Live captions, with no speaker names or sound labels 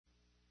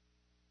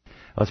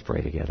Let's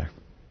pray together.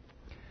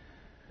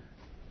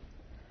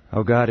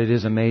 Oh God, it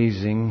is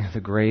amazing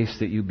the grace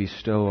that you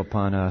bestow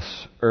upon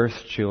us,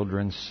 earth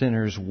children,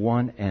 sinners,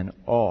 one and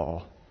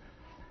all.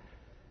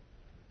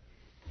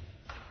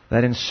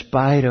 That in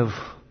spite of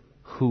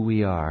who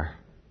we are,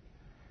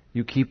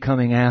 you keep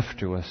coming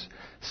after us,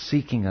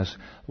 seeking us,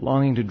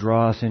 longing to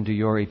draw us into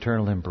your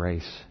eternal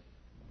embrace.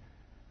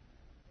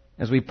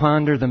 As we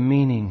ponder the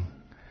meaning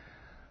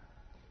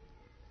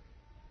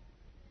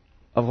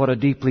of what a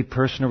deeply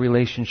personal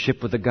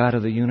relationship with the God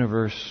of the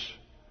universe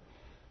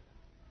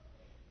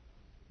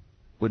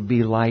would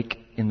be like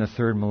in the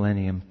third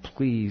millennium,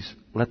 please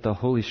let the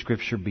Holy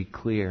Scripture be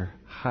clear.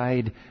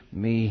 Hide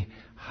me,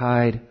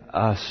 hide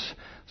us,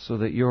 so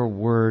that your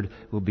word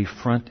will be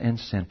front and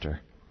center.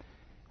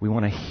 We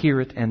want to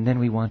hear it and then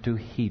we want to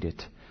heed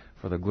it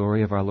for the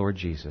glory of our Lord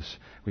Jesus.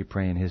 We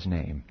pray in His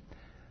name.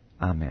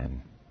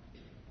 Amen.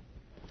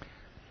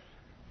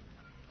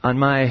 On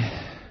my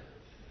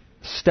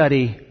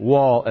study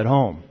wall at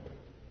home,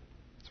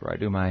 that's where I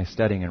do my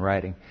studying and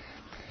writing,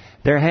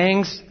 there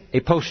hangs a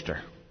poster.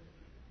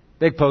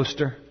 Big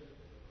poster.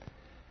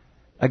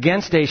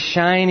 Against a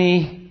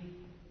shiny,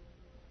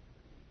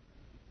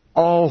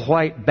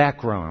 all-white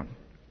background,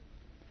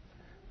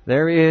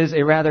 there is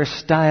a rather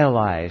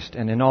stylized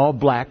and in all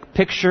black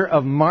picture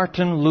of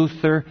Martin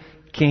Luther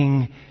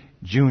King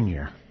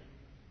Jr.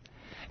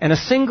 And a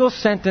single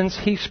sentence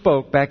he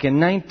spoke back in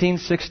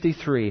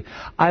 1963.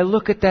 I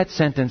look at that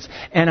sentence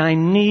and I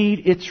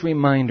need its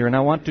reminder. And I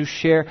want to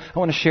share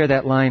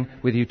that line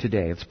with you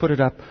today. Let's put it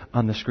up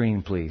on the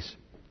screen, please.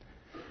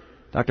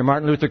 Dr.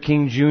 Martin Luther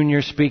King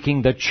Jr.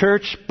 speaking, the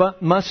church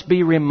must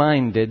be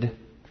reminded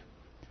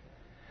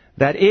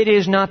that it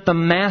is not the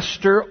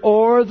master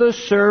or the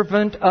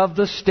servant of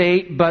the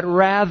state, but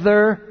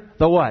rather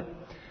the what?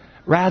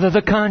 Rather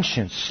the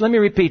conscience. Let me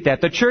repeat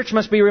that. The church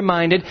must be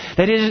reminded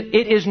that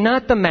it is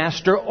not the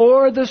master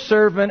or the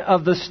servant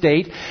of the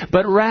state,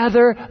 but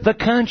rather the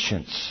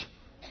conscience.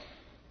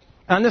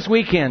 On this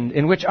weekend,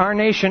 in which our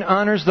nation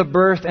honors the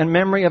birth and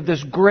memory of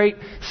this great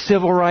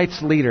civil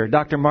rights leader,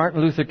 Dr.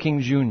 Martin Luther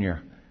King Jr.,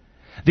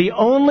 the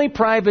only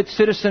private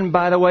citizen,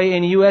 by the way,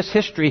 in U.S.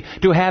 history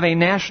to have a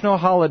national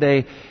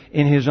holiday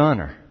in his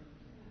honor.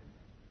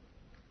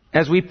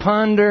 As we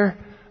ponder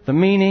the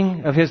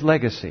meaning of his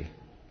legacy,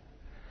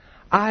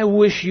 I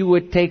wish you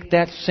would take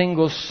that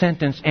single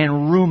sentence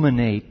and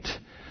ruminate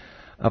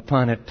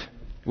upon it.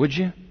 Would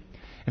you?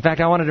 In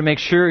fact, I wanted to make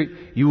sure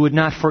you would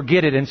not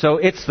forget it. And so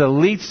it's the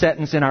lead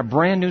sentence in our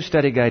brand new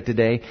study guide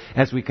today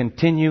as we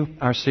continue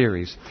our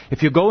series.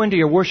 If you go into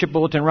your worship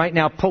bulletin right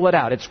now, pull it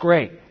out. It's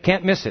great.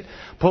 Can't miss it.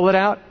 Pull it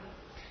out.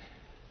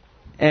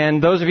 And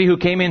those of you who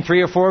came in,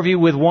 3 or 4 of you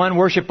with one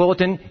worship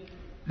bulletin,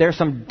 there's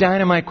some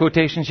dynamite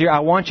quotations here. I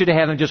want you to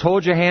have them. Just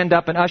hold your hand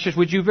up. And ushers,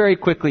 would you very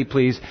quickly,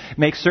 please,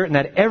 make certain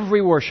that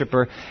every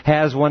worshiper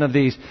has one of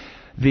these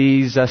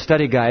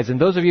study guides. And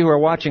those of you who are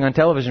watching on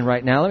television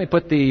right now, let me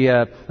put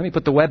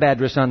the web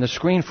address on the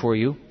screen for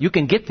you. You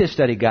can get this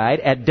study guide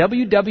at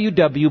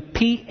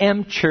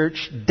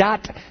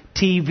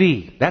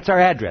www.pmchurch.tv. That's our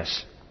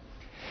address.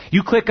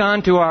 You click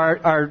on to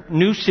our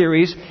new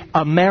series,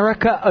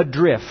 America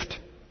Adrift.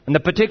 And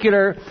the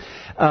particular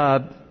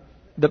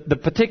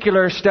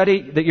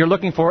study that you're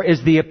looking for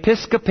is the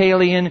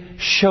Episcopalian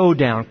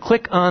Showdown.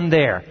 Click on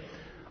there.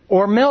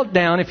 Or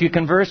Meltdown if you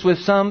converse with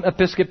some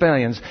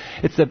Episcopalians.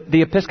 It's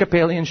the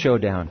Episcopalian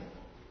Showdown.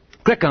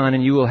 Click on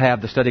and you will have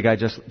the study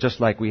guide just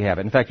like we have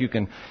it. In fact, you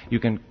can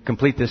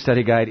complete this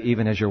study guide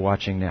even as you're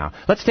watching now.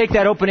 Let's take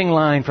that opening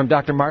line from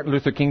Dr. Martin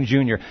Luther King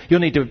Jr. You'll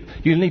need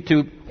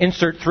to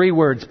insert 3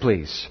 words,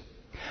 please.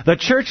 The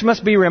church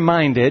must be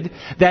reminded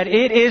that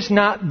it is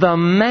not the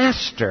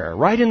master.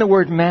 Write in the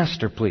word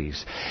master,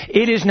 please.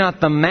 It is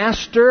not the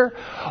master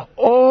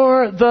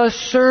or the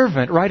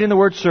servant. Write in the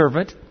word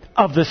servant.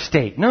 Of the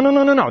state. No.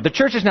 The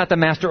church is not the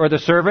master or the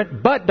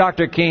servant, but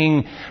Dr.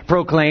 King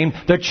proclaimed,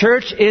 the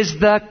church is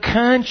the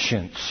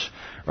conscience.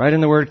 Write in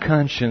the word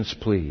conscience,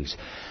 please.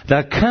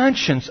 The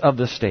conscience of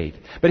the state.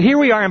 But here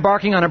we are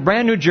embarking on a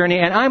brand new journey,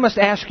 and I must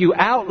ask you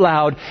out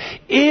loud,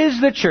 is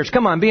the church,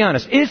 come on, be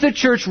honest, is the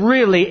church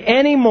really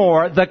any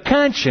more the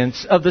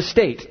conscience of the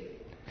state?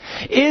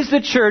 Is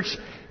the church,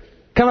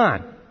 come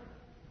on,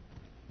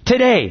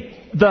 today,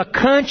 the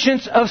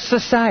conscience of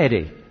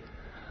society?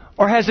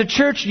 Or has the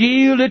church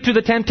yielded to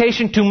the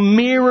temptation to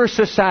mirror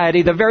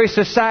society, the very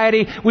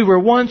society we were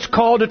once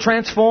called to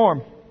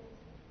transform?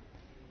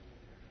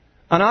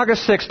 On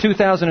August 6,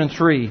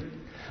 2003,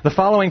 the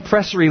following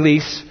press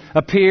release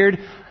appeared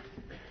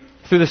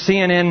through the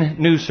CNN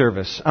news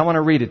service. I want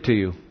to read it to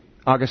you.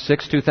 August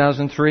 6,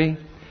 2003.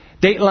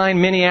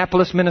 Dateline,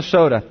 Minneapolis,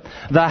 Minnesota.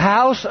 The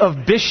House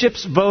of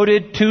Bishops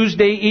voted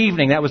Tuesday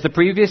evening, that was the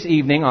previous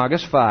evening,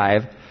 August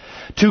 5,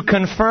 to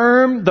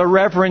confirm the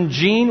Reverend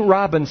Gene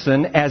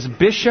Robinson as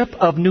Bishop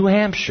of New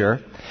Hampshire,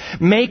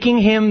 making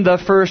him the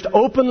first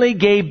openly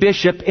gay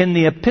bishop in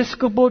the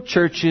Episcopal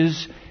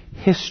Church's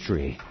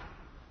history.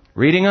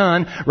 Reading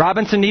on,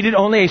 Robinson needed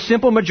only a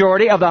simple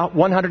majority of the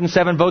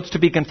 107 votes to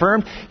be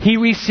confirmed. He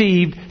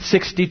received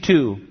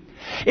 62.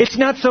 It's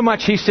not so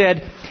much, he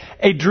said,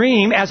 a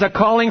dream as a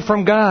calling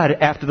from God.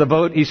 After the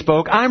vote, he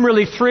spoke, "I'm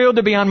really thrilled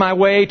to be on my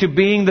way to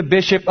being the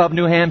Bishop of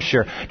New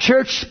Hampshire."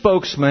 Church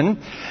spokesman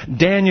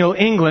Daniel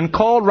England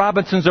called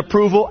Robinson's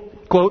approval,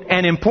 quote,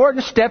 "an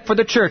important step for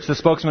the church," the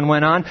spokesman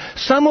went on.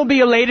 "Some will be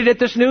elated at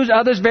this news,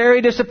 others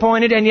very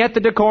disappointed, and yet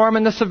the decorum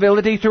and the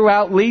civility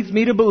throughout leads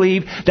me to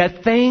believe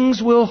that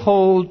things will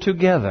hold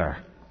together."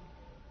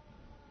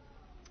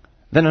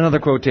 Then another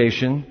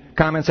quotation.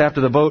 Comments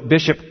after the vote,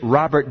 Bishop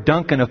Robert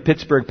Duncan of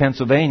Pittsburgh,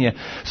 Pennsylvania,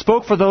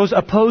 spoke for those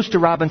opposed to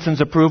Robinson's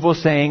approval,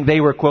 saying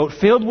they were, quote,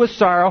 "filled with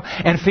sorrow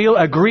and feel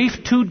a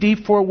grief too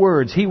deep for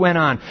words." He went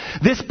on,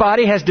 "This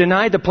body has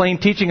denied the plain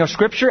teaching of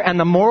Scripture and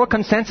the moral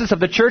consensus of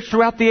the church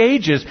throughout the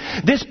ages.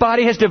 This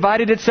body has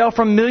divided itself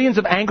from millions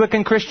of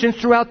Anglican Christians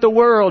throughout the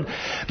world.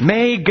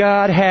 May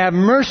God have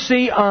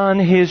mercy on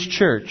His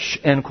church,"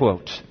 end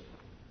quote.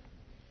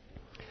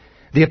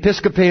 The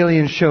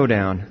Episcopalian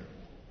showdown,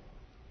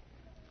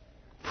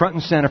 front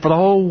and center for the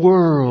whole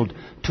world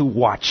to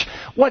watch.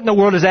 What in the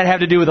world does that have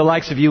to do with the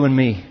likes of you and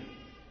me?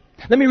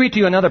 Let me read to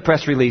you another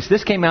press release.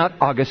 This came out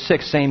August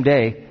 6th, same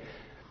day.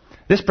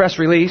 This press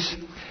release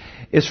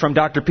is from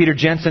Dr. Peter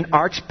Jensen,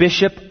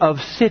 Archbishop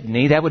of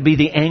Sydney. That would be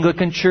the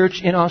Anglican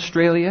Church in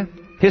Australia.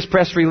 His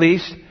press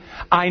release: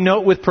 "I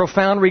note with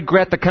profound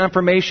regret the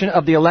confirmation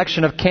of the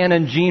election of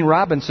Canon Gene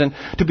Robinson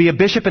to be a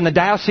bishop in the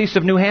Diocese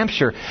of New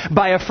Hampshire.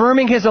 By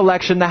affirming his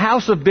election, the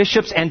House of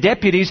Bishops and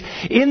Deputies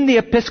in the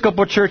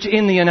Episcopal Church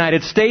in the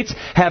United States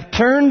have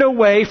turned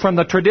away from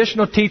the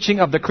traditional teaching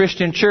of the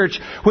Christian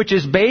Church, which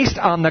is based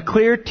on the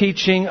clear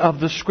teaching of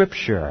the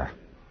Scripture."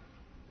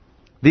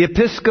 The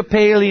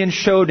Episcopalian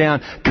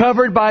showdown,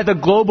 covered by the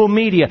global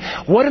media.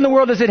 What in the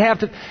world does it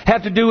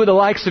have to do with the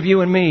likes of you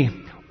and me?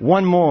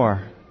 One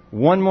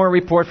more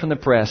report from the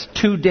press.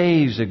 2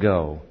 days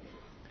ago,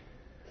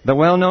 the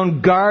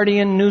well-known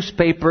Guardian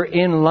newspaper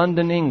in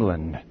London,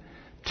 England,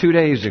 2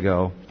 days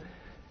ago,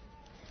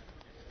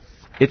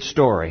 its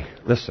story.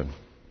 Listen.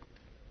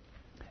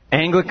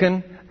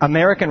 American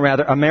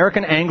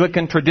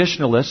Anglican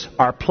traditionalists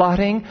are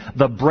plotting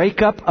the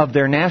breakup of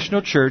their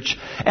national church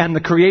and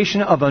the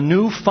creation of a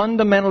new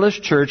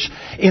fundamentalist church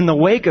in the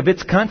wake of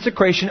its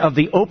consecration of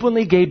the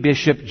openly gay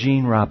Bishop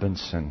Gene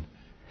Robinson.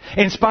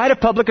 In spite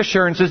of public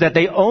assurances that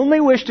they only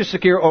wish to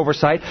secure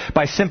oversight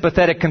by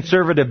sympathetic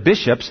conservative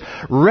bishops,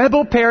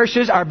 rebel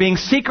parishes are being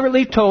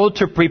secretly told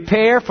to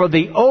prepare for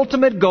the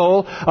ultimate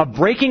goal of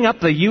breaking up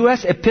the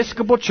U.S.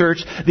 Episcopal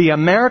Church, the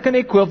American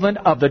equivalent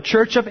of the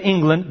Church of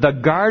England, the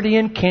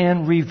Guardian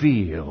can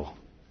reveal.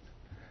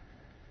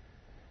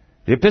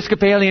 The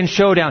Episcopalian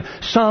showdown,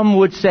 some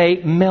would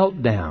say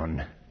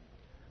meltdown,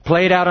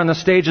 played out on the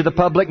stage of the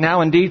public, now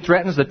indeed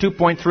threatens the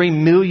 2.3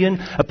 million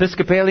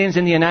Episcopalians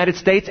in the United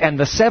States and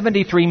the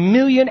 73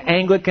 million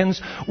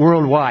Anglicans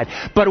worldwide.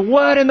 But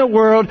why in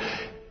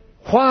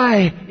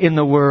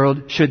the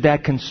world should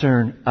that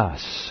concern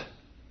us?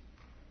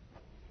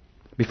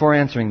 Before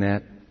answering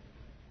that,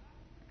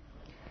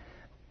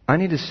 I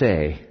need to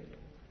say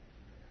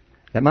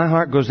that my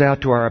heart goes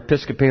out to our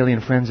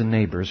Episcopalian friends and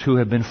neighbors who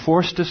have been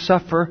forced to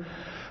suffer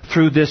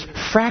through this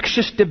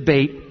fractious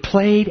debate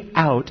played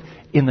out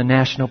in the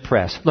national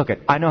press. Look,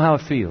 I know how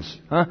it feels.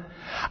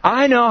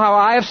 I know how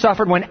I have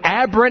suffered when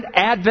aberrant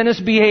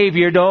Adventist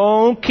behavior,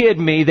 don't kid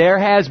me, there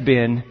has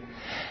been,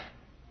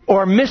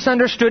 or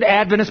misunderstood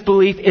Adventist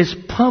belief is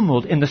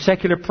pummeled in the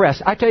secular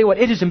press. I tell you what,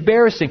 it is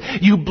embarrassing.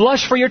 You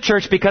blush for your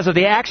church because of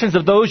the actions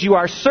of those you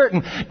are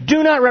certain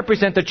do not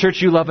represent the church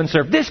you love and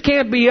serve. This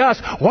can't be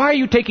us. Why are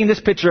you taking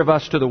this picture of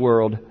us to the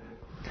world?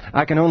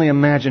 I can only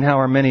imagine how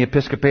our many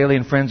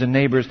Episcopalian friends and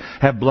neighbors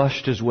have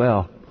blushed as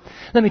well.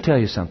 Let me tell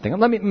you something.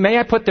 May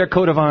I put their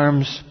coat of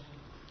arms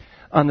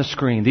on the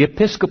screen? The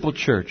Episcopal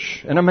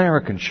Church, an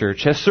American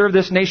church, has served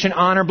this nation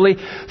honorably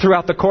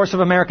throughout the course of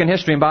American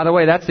history. And by the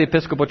way, that's the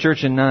Episcopal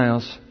Church in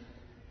Niles.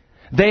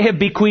 They have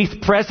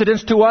bequeathed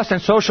presidents to us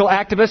and social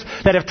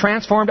activists that have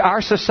transformed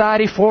our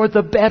society for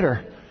the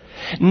better.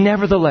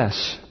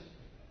 Nevertheless,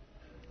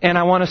 and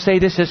I want to say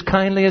this as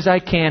kindly as I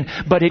can,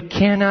 but it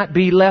cannot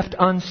be left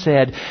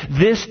unsaid,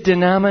 this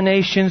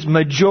denomination's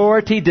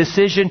majority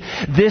decision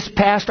this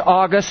past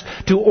August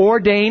to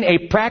ordain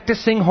a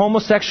practicing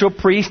homosexual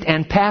priest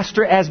and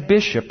pastor as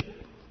bishop,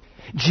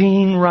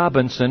 Gene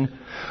Robinson,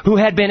 who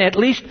had been at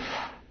least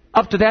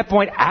up to that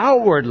point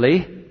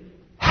outwardly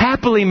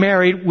happily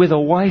married with a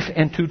wife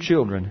and 2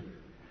 children,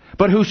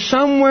 but who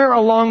somewhere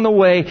along the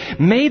way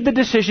made the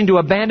decision to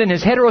abandon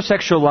his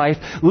heterosexual life,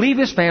 leave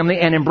his family,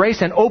 and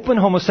embrace an open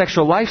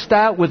homosexual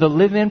lifestyle with a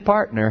live-in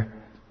partner.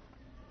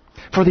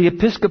 For the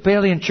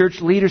Episcopalian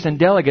church leaders and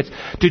delegates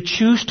to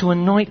choose to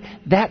anoint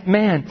that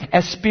man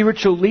as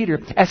spiritual leader,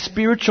 as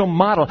spiritual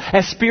model,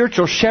 as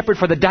spiritual shepherd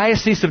for the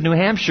Diocese of New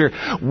Hampshire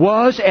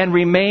was and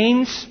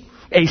remains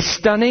a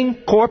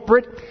stunning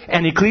corporate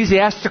and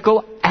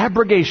ecclesiastical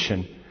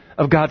abrogation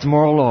of God's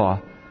moral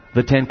law,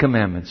 the 10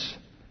 Commandments.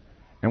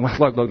 And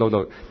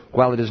look.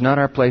 While it is not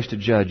our place to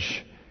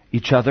judge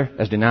each other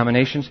as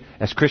denominations,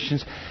 as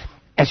Christians,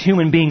 as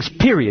human beings,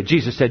 period,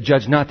 Jesus said,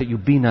 "Judge not that you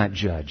be not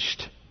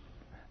judged."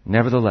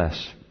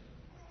 Nevertheless,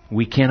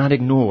 We cannot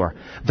ignore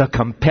the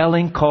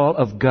compelling call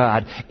of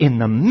God in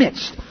the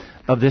midst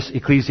of this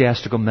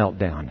ecclesiastical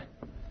meltdown.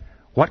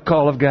 What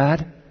call of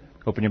God?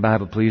 Open your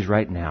Bible, please,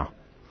 right now,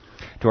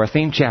 to our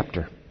theme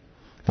chapter.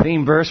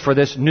 Theme verse for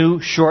this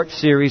new short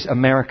series,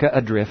 America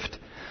Adrift.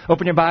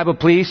 Open your Bible,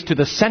 please, to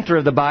the center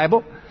of the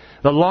Bible,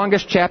 the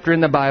longest chapter in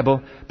the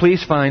Bible.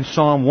 Please find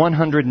Psalm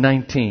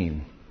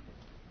 119.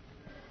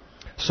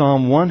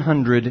 Psalm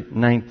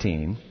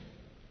 119.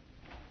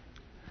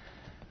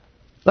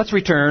 Let's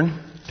return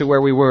to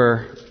where we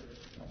were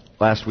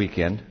last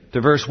weekend,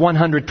 to verse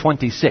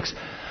 126.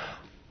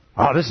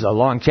 Oh, this is a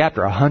long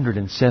chapter,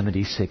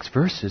 176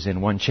 verses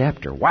in one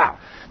chapter. Wow.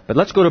 But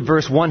let's go to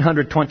verse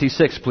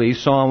 126,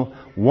 please. Psalm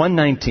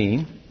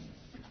 119,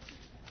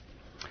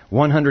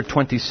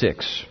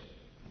 126.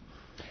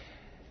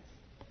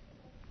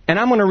 And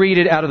I'm going to read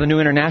it out of the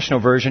New International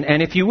Version.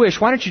 And if you wish,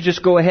 why don't you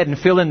just go ahead and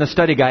fill in the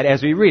study guide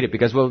as we read it,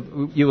 because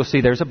you will see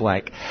there's a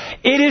blank.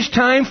 It is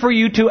time for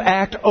you to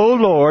act, O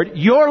Lord,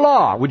 your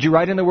law. Would you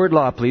write in the word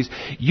law, please?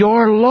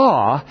 Your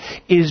law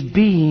is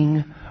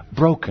being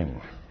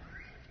broken.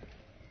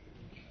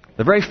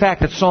 The very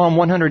fact that Psalm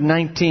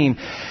 119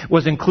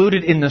 was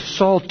included in the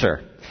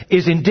Psalter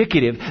is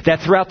indicative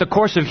that throughout the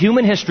course of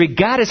human history,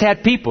 God has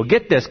had people,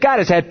 get this, God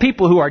has had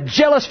people who are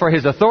jealous for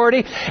His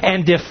authority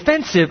and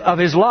defensive of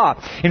His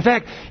law. In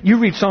fact, you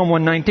read Psalm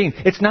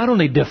 119, it's not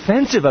only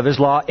defensive of His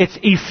law, it's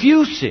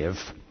effusive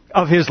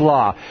of His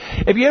law.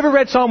 Have you ever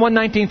read Psalm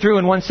 119 through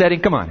in one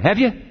setting? Come on, have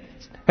you?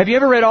 Have you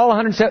ever read all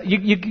 107?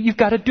 You've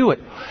got to do it.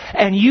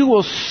 And you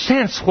will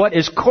sense what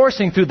is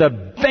coursing through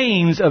the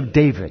veins of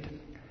David.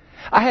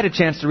 I had a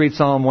chance to read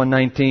Psalm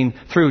 119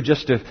 through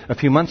just a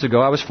few months ago.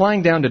 I was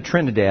flying down to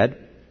Trinidad,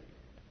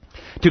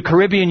 to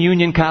Caribbean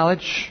Union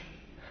College,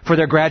 for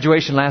their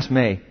graduation last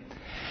May.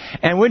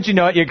 And wouldn't you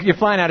know it, you're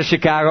flying out of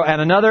Chicago,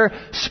 and another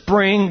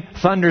spring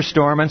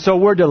thunderstorm, and so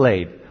we're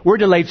delayed. We're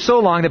delayed so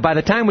long that by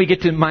the time we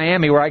get to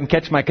Miami, where I can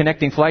catch my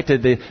connecting flight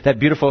to that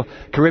beautiful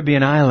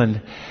Caribbean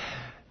island,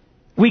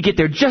 we get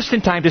there just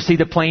in time to see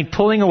the plane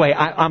pulling away.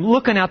 I'm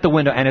looking out the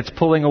window, and it's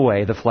pulling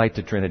away, the flight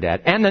to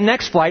Trinidad. And the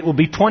next flight will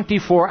be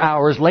 24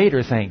 hours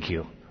later, thank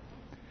you.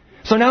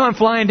 So now I'm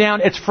flying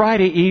down. It's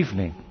Friday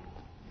evening.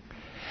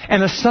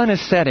 And the sun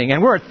is setting,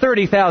 and we're at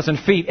 30,000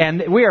 feet,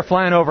 and we are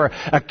flying over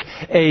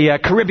a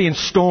Caribbean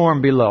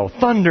storm below.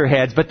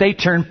 Thunderheads, but they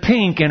turn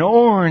pink and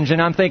orange, and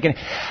I'm thinking,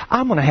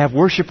 I'm going to have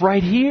worship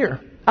right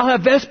here. I'll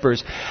have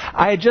Vespers.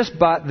 I had just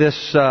bought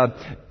this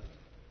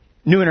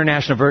New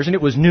International Version.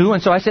 It was new,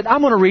 and so I said,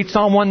 I'm going to read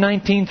Psalm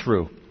 119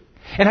 through.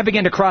 And I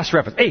began to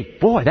cross-reference.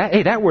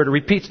 That word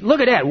repeats.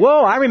 Look at that.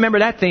 Whoa, I remember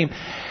that theme.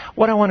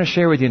 What I want to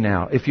share with you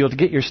now, if you'll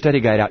get your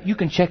study guide out, you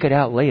can check it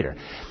out later.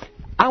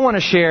 I want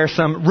to share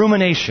some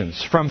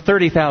ruminations from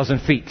 30,000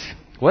 feet.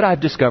 What I've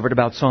discovered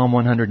about Psalm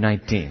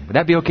 119. Would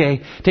that be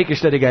okay? Take your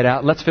study guide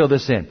out. Let's fill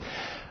this in.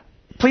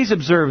 Please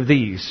observe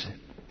these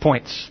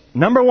points.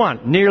 Number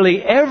one,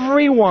 nearly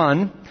every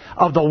one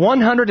of the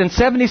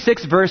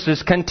 176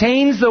 verses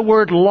contains the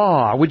word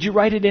law. Would you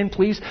write it in,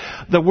 please?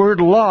 The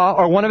word law,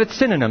 or one of its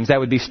synonyms. That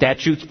would be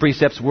statutes,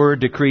 precepts,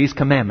 word, decrees,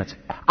 commandments.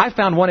 I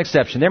found one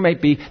exception. There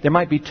might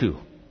be two.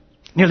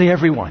 Nearly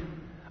every one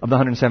of the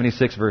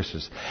 176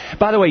 verses.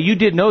 By the way, you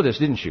did know this,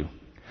 didn't you?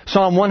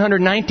 Psalm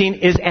 119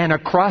 is an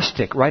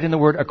acrostic. Write in the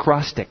word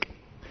acrostic.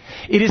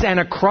 It is an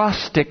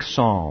acrostic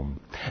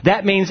psalm.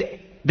 That means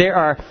there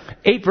are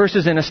 8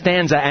 verses in a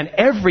stanza, and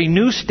every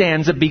new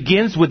stanza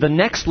begins with the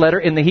next letter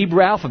in the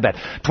Hebrew alphabet.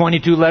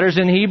 22 letters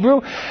in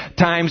Hebrew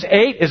times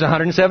 8 is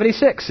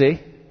 176, see?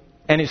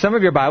 And some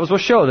of your Bibles will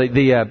show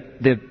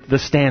the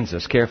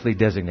stanzas carefully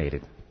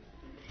designated.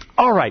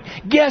 All right,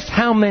 guess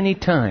how many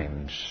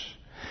times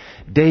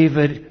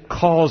David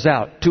calls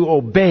out to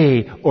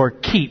obey or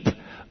keep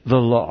the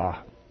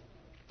law?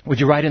 Would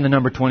you write in the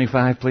number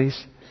 25,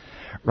 please?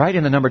 Right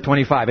in the number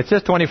 25. It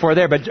says 24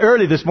 there, but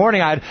early this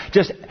morning I had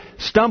just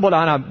stumbled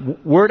on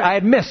a word I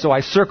had missed, so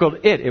I circled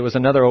it. It was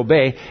another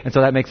obey, and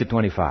so that makes it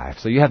 25.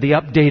 So you have the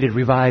updated,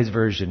 revised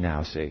version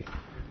now, see.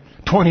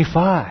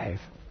 25.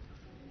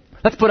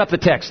 Let's put up the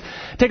text.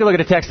 Take a look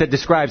at the text that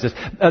describes this.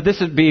 This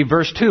would be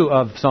verse 2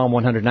 of Psalm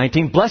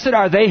 119. Blessed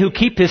are they who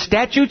keep His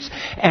statutes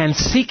and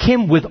seek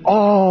Him with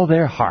all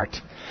their heart.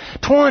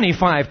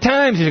 25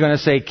 times He's going to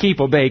say, keep,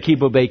 obey,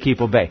 keep, obey,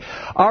 keep, obey.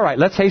 All right,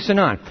 let's hasten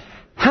on.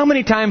 How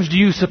many times do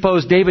you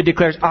suppose David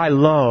declares, I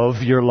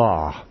love your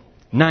law?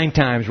 9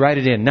 times. Write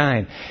it in.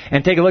 9.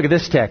 And take a look at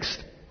this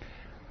text.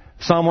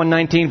 Psalm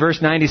 119,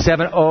 verse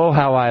 97. Oh,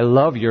 how I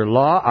love your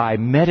law. I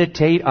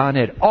meditate on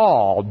it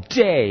all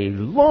day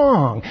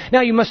long.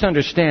 Now, you must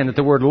understand that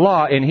the word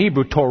law in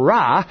Hebrew,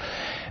 Torah,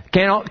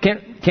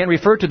 can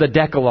refer to the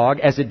Decalogue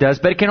as it does,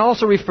 but it can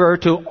also refer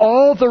to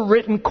all the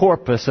written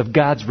corpus of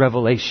God's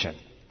revelation.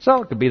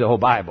 So it could be the whole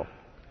Bible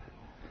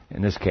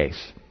in this case.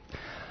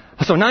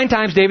 So 9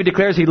 times David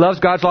declares he loves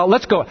God's law.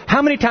 Let's go.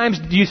 How many times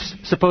do you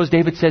suppose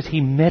David says he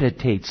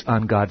meditates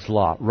on God's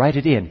law? Write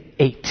it in.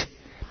 8.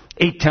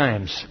 8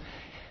 times.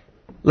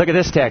 Look at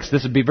this text.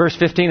 This would be verse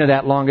 15 of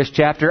that longest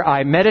chapter.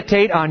 I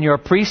meditate on your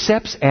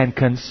precepts and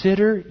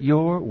consider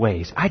your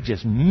ways. I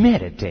just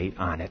meditate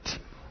on it.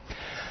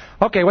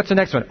 Okay, what's the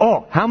next one?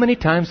 Oh, how many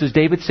times does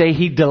David say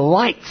he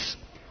delights?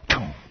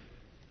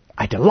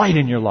 I delight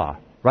in your law.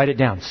 Write it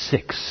down.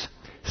 6.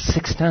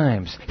 6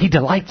 times. He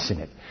delights in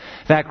it.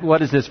 In fact,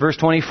 what is this? Verse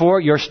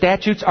 24, your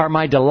statutes are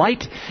my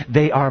delight.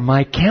 They are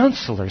my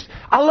counselors.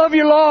 I love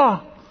your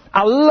law.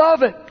 I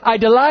love it. I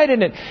delight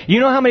in it. You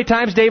know how many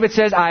times David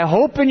says, I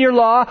hope in your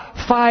law?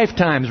 5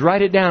 times.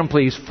 Write it down,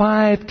 please.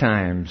 5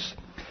 times.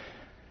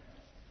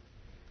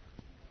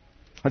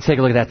 Let's take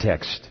a look at that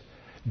text.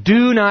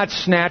 Do not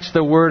snatch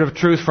the word of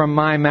truth from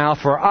my mouth,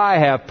 for I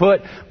have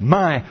put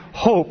my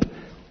hope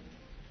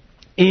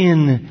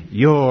in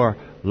your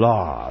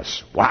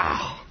laws.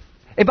 Wow.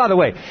 Hey, by the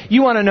way,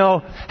 you want to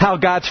know how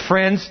God's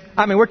friends,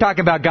 we're talking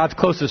about God's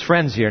closest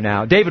friends here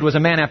now. David was a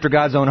man after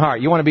God's own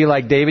heart. You want to be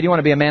like David, you want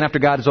to be a man after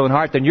God's own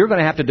heart, then you're going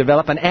to have to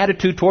develop an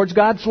attitude towards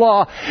God's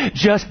law.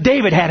 Just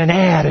David had an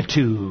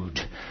attitude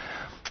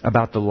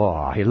about the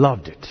law. He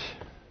loved it.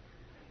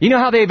 You know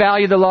how they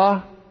value the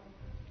law?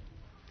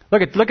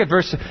 Look at back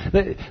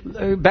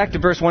to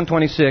verse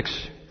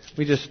 126.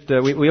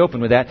 We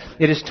open with that.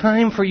 It is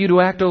time for you to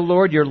act, O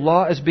Lord. Your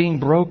law is being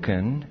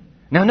broken.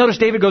 Now notice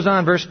David goes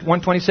on, verse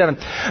 127.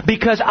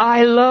 Because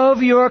I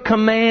love your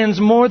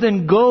commands more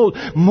than gold,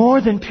 more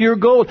than pure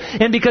gold.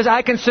 And because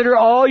I consider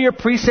all your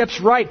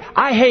precepts right.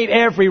 I hate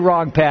every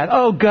wrong path.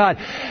 Oh God,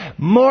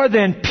 more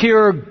than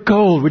pure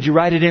gold. Would you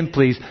write it in,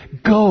 please?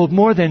 Gold,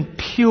 more than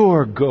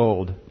pure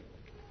gold.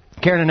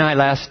 Karen and I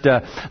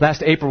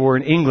last April were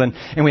in England,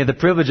 and we had the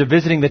privilege of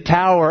visiting the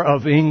Tower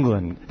of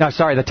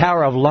the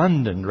Tower of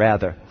London,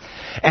 rather.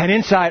 And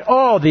inside,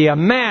 the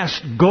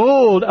amassed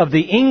gold of the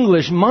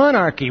English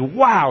monarchy.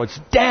 Wow, it's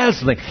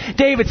dazzling.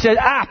 David said,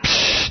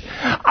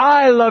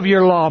 I love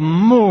your law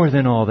more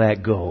than all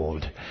that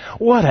gold.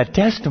 What a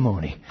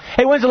testimony.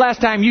 Hey, when's the last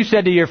time you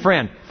said to your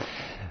friend,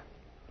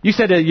 you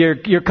said to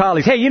your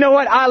colleagues, hey, you know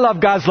what? I love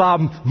God's law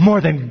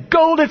more than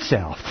gold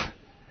itself.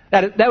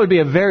 That would be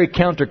a very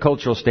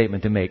countercultural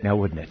statement to make, now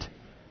wouldn't it?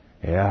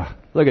 Yeah.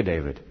 Look at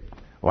David.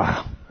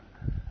 Wow.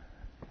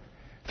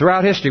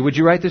 Throughout history, would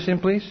you write this in,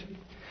 please?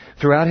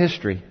 Throughout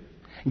history,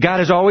 God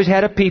has always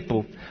had a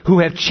people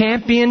who have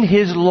championed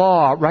His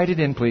law. Write it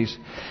in, please.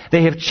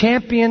 They have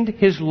championed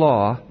His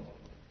law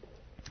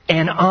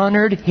and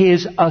honored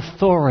His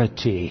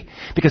authority.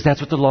 Because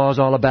that's what the law is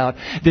all about.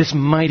 This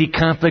mighty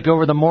conflict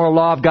over the moral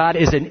law of God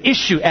is an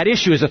issue. At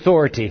issue is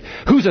authority.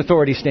 Whose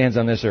authority stands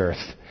on this earth?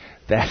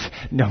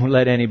 Don't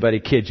let anybody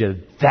kid you.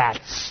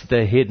 That's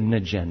the hidden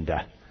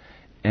agenda.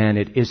 And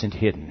it isn't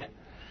hidden.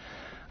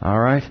 All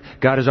right?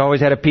 God has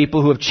always had a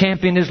people who have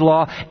championed His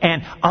law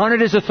and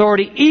honored His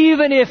authority,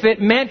 even if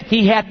it meant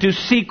He had to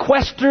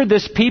sequester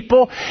this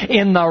people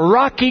in the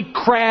rocky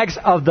crags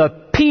of the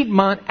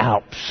Piedmont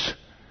Alps.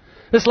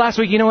 This last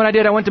week, you know what I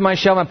did? I went to my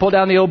shelf and pulled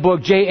down the old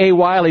book, J.A.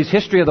 Wiley's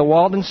History of the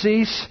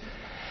Waldensees.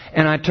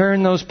 And I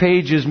turned those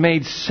pages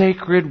made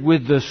sacred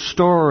with the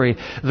story,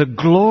 the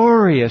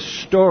glorious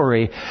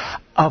story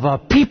of a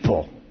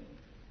people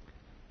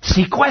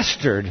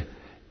sequestered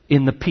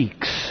in the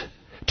peaks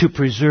to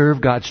preserve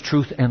God's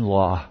truth and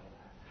law.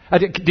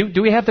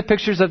 Do we have the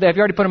pictures of that? Have you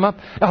already put them up?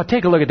 Oh,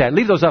 take a look at that.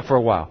 Leave those up for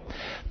a while.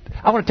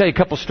 I want to tell you a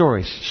couple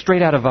stories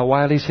straight out of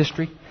Wiley's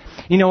history.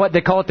 You know what? They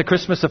call it the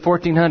Christmas of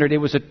 1400. It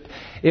was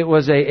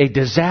a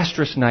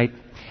disastrous night.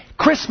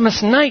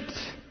 Christmas night.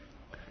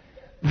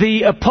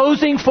 The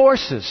opposing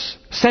forces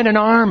sent an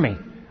army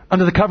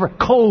under the cover of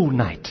cold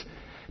night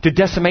to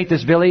decimate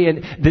this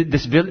village,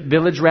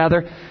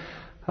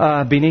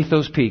 beneath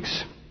those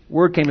peaks.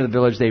 Word came to the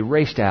village. They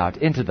raced out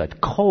into the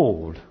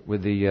cold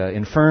with the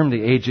infirm,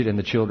 the aged, and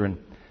the children.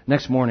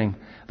 Next morning,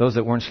 those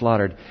that weren't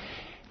slaughtered,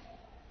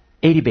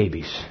 80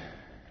 babies,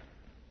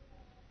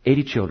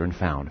 80 children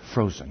found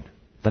frozen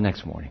the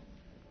next morning.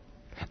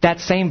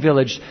 That same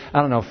village,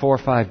 4 or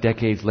 5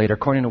 decades later,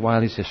 according to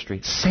Wiley's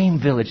history,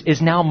 same village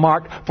is now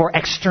marked for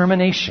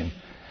extermination.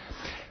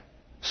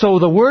 So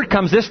the word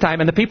comes this time,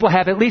 and the people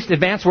have at least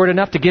advanced word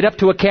enough to get up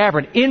to a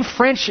cavern. In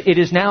French, it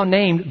is now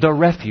named the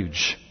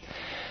Refuge.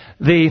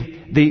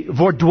 The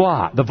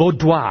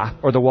Vaudois,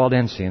 or the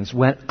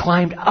Waldensians,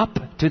 climbed up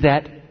to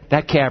that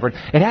cavern.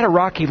 It had a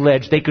rocky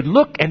ledge. They could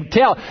look and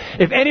tell.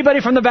 If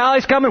anybody from the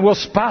valley's coming, we'll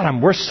spot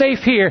them. We're safe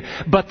here.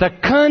 But the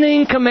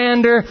cunning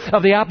commander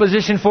of the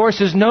opposition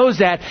forces knows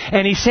that,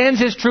 and he sends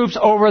his troops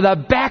over the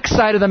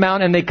backside of the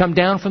mountain, and they come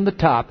down from the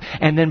top,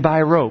 and then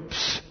by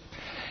ropes.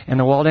 And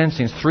the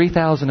Waldensians,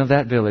 3,000 of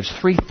that village,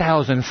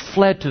 3,000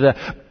 fled to the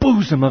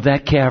bosom of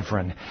that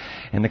cavern.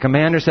 And the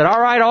commander said, all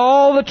right,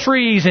 all the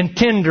trees and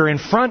tinder in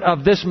front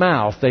of this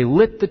mouth. They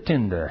lit the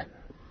tinder.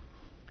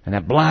 And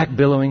that black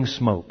billowing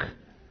smoke.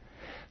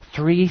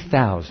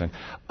 3,000.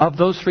 Of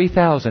those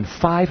 3,000,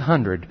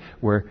 400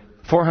 were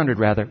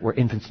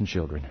infants and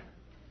children.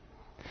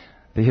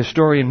 The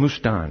historian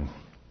Moustan,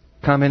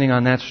 commenting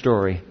on that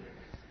story,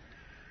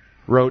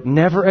 wrote,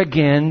 never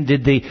again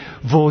did the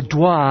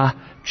Vaudois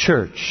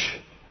church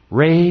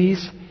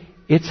raise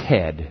its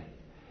head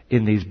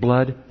in these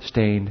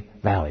blood-stained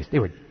valleys. They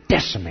were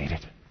decimated.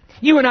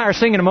 You and I are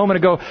singing a moment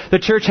ago, the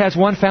church has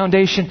one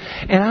foundation,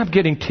 and I'm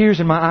getting tears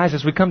in my eyes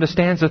as we come to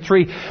stanza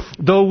 3.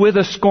 Though with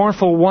a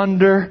scornful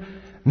wonder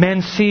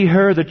men see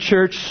her, the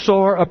church,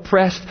 sore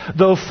oppressed,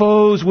 though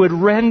foes would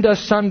rend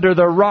asunder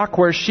the rock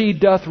where she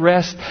doth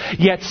rest,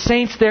 yet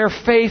saints their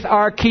faith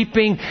are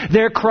keeping.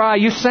 Their cry,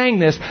 you sang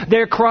this,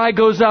 their cry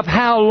goes up,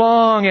 how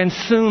long? And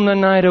soon the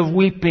night of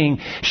weeping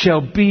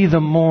shall be the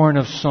morn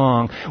of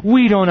song.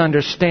 We don't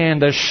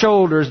understand the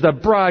shoulders, the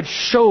broad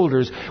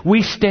shoulders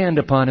we stand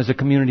upon as a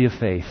community of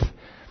faith.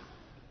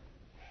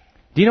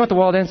 Do you know what the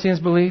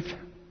Waldensians believed?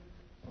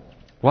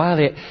 Well,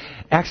 it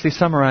actually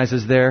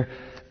summarizes there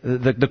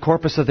the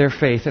corpus of their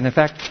faith. And in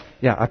fact,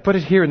 I put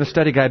it here in the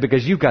study guide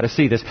because you've got to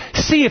see this.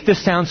 See if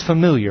this sounds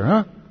familiar,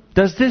 huh?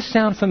 Does this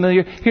sound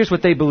familiar? Here's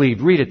what they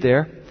believed. Read it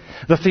there.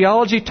 The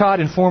theology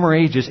taught in former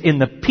ages in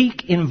the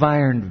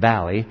peak-environed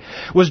valley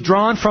was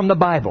drawn from the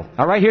Bible.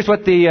 All right, here's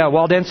what the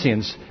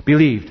Waldensians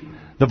believed.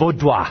 The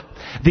Vaudois.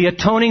 The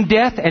atoning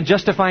death and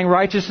justifying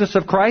righteousness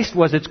of Christ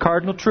was its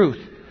cardinal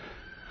truth.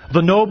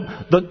 The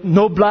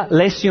Noble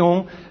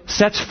Lesion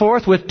sets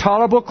forth with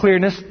tolerable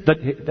clearness,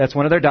 that's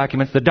one of their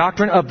documents, the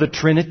doctrine of the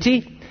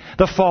Trinity,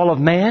 the fall of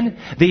man,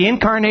 the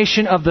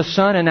incarnation of the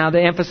Son, and now the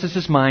emphasis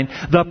is mine,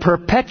 the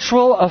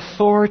perpetual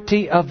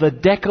authority of the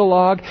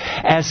Decalogue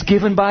as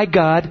given by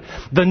God,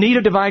 the need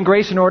of divine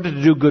grace in order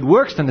to do good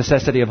works, the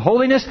necessity of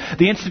holiness,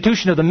 the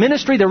institution of the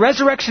ministry, the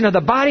resurrection of the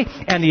body,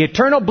 and the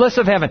eternal bliss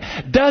of heaven.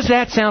 Does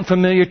that sound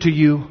familiar to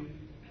you?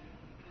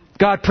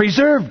 God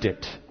preserved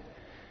it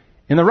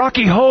in the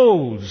rocky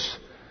holes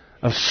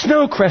of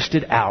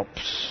snow-crested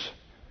Alps.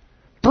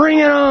 Bring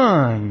it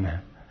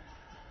on!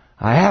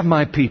 I have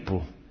my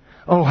people.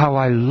 Oh, how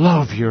I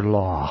love your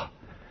law.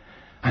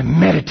 I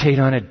meditate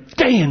on it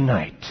day and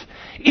night,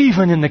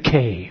 even in the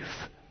cave.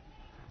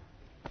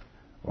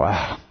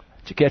 Wow.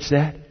 Did you catch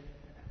that?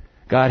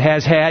 God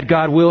has had,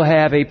 God will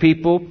have a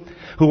people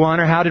who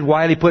honor, how did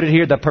Wiley put it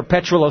here, the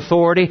perpetual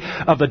authority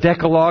of the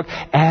Decalogue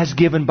as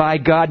given by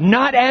God,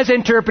 not as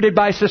interpreted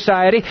by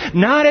society,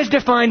 not as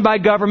defined by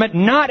government,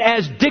 not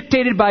as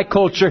dictated by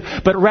culture,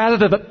 but rather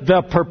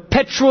the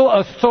perpetual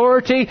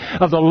authority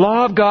of the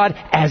law of God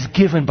as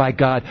given by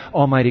God,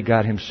 Almighty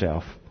God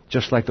Himself.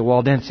 Just like the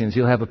Waldensians,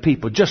 He'll have a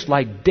people, just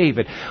like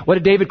David. What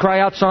did David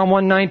cry out? Psalm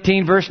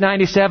 119, verse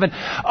 97.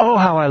 Oh,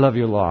 how I love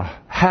your law.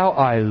 How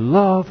I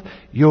love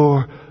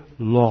your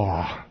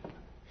law.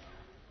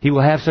 He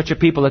will have such a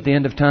people at the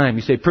end of time.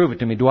 You say, prove it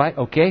to me. Do I?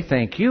 Okay,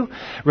 thank you.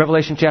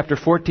 Revelation chapter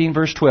 14,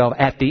 verse 12.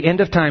 At the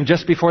end of time,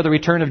 just before the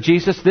return of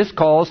Jesus, this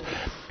calls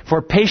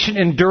for patient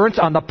endurance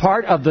on the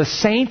part of the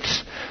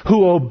saints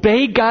who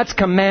obey God's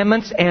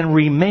commandments and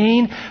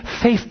remain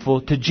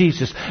faithful to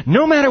Jesus.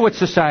 No matter what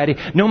society,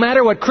 no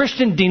matter what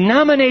Christian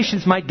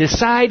denominations might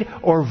decide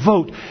or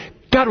vote,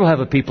 God will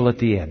have a people at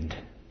the end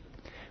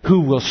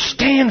who will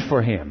stand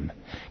for Him,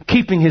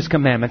 keeping His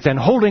commandments and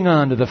holding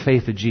on to the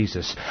faith of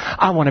Jesus.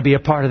 I want to be a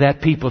part of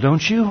that people,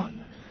 don't you?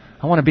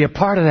 I want to be a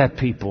part of that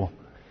people.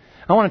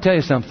 I want to tell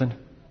you something.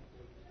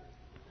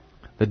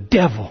 The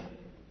devil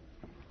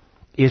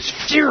is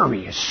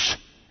furious,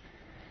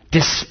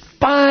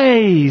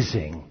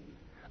 despising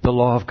the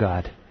law of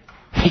God.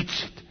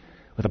 Hates it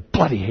with a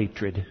bloody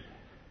hatred.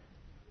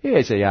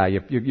 You say,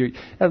 you're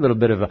a little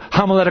bit of a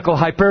homiletical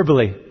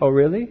hyperbole. Oh,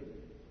 really?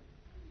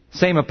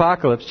 Same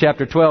Apocalypse,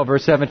 chapter 12,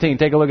 verse 17.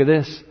 Take a look at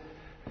this.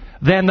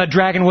 Then the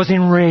dragon was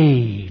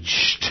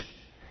enraged.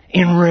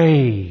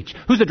 Enraged.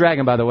 Who's the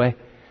dragon, by the way?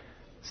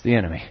 It's the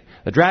enemy.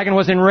 The dragon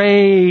was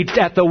enraged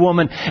at the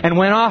woman and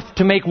went off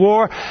to make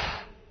war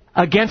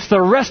against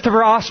the rest of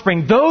her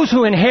offspring. Those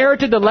who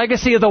inherited the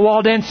legacy of the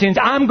Waldensians.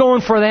 I'm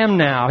going for them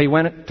now. He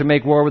went to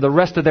make war with the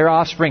rest of their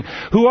offspring.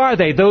 Who are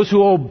they? Those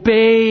who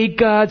obey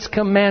God's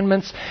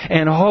commandments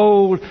and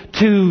hold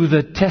to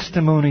the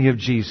testimony of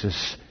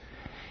Jesus.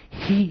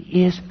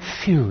 He is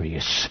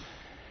furious.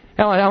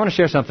 Now, I want to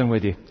share something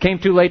with you. Came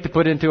too late to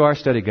put into our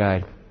study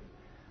guide.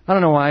 I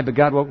don't know why, but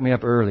God woke me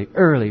up early,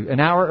 an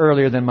hour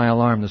earlier than my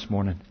alarm this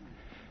morning.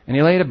 And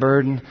He laid a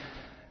burden.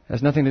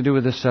 Has nothing to do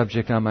with this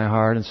subject on my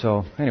heart. And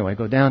so, anyway,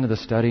 go down to the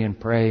study and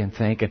pray and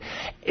think. And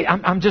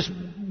I'm just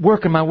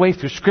working my way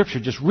through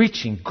Scripture, just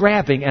reaching,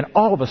 grabbing, and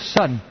all of a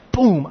sudden,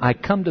 boom, I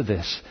come to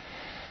this.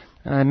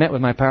 And I met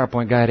with my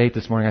PowerPoint guy at 8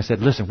 this morning. I said,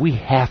 listen, we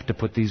have to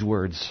put these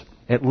words,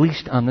 at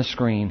least on the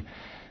screen,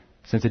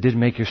 since it didn't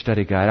make your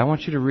study guide. I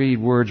want you to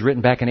read words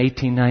written back in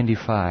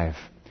 1895.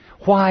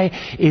 Why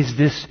is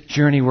this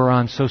journey we're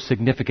on so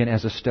significant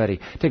as a study?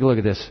 Take a look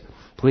at this,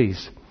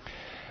 please.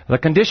 The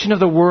condition of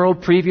the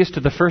world previous to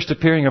the first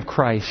appearing of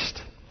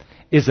Christ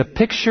is a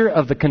picture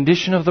of the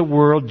condition of the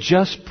world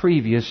just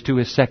previous to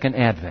His second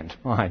advent.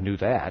 Oh, I knew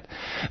that.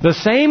 The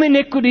same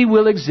iniquity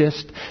will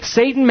exist.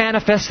 Satan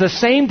manifests the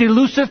same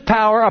delusive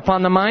power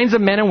upon the minds of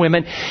men and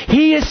women.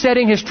 He is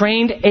setting his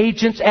trained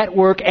agents at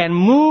work and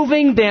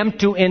moving them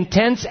to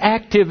intense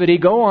activity.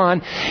 Go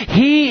on.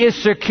 He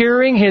is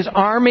securing his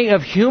army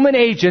of human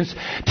agents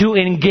to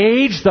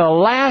engage the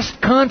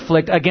last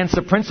conflict against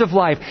the Prince of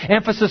Life.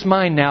 Emphasis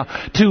mine now.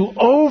 To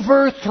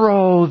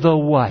overthrow the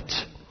what?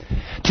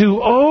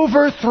 to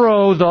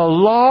overthrow the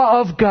law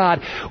of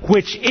God,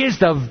 which is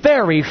the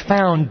very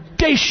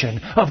foundation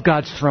of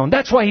God's throne.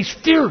 That's why He's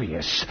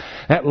furious.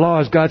 That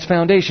law is God's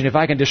foundation. If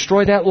I can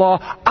destroy that law,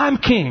 I'm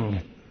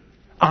king.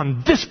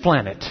 On this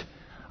planet,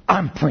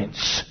 I'm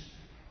prince.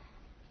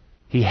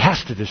 He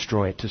has to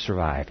destroy it to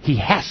survive. He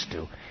has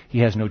to. He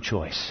has no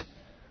choice.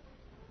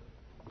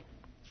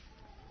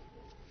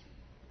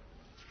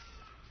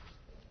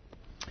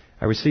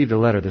 I received a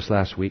letter this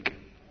last week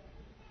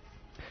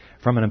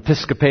from an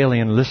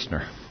Episcopalian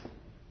listener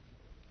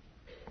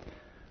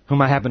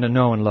whom I happen to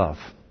know and love.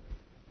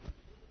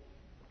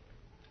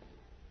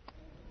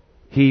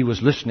 He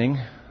was listening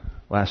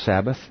last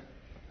Sabbath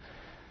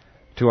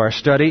to our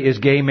study, Is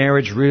Gay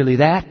Marriage Really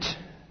That?,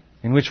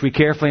 in which we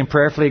carefully and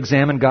prayerfully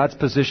examine God's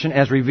position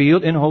as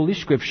revealed in Holy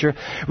Scripture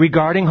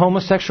regarding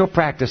homosexual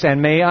practice.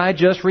 And may I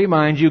just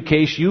remind you, in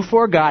case you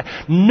forgot,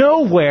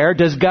 nowhere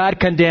does God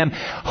condemn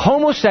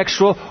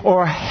homosexual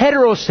or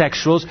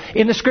heterosexuals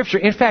in the Scripture.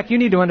 In fact, you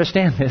need to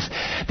understand this.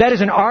 That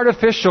is an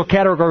artificial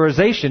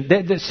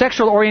categorization. The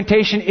sexual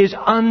orientation is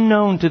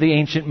unknown to the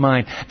ancient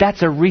mind.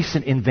 That's a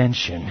recent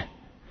invention.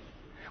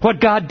 What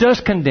God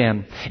does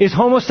condemn is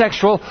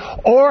homosexual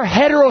or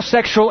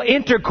heterosexual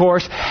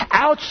intercourse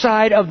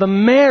outside of the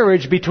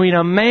marriage between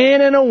a man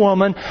and a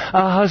woman,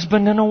 a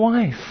husband and a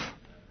wife.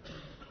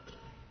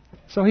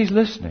 So He's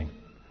listening.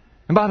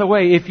 And by the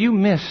way, if you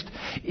missed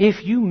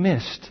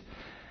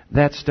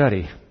that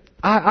study,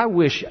 I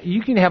wish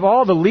you can have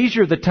all the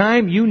leisure, the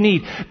time you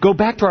need. Go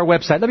back to our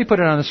website. Let me put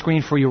it on the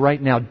screen for you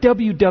right now.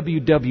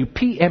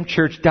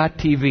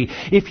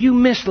 www.pmchurch.tv. If you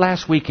missed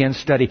last weekend's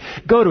study,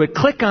 go to it.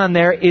 Click on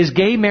there. Is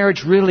gay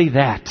marriage really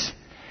that?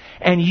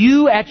 And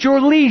you, at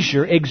your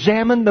leisure,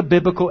 examine the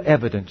biblical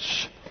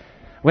evidence.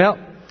 Well,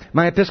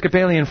 my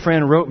Episcopalian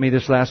friend wrote me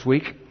this last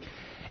week,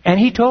 and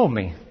he told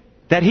me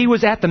that he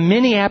was at the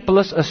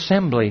Minneapolis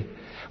Assembly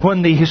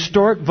when the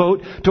historic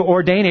vote to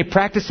ordain a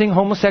practicing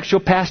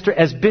homosexual pastor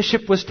as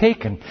bishop was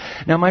taken.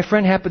 Now, my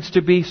friend happens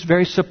to be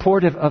very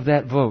supportive of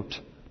that vote.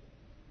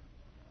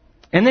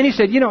 And then he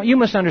said, you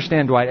must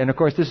understand, Dwight, and of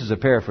course this is a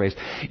paraphrase,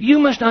 you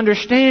must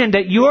understand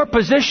that your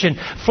position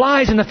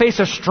flies in the face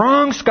of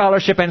strong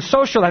scholarship and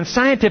social and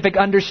scientific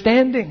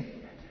understanding.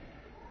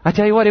 I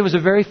tell you what, it was a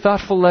very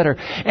thoughtful letter,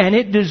 and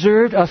it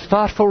deserved a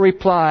thoughtful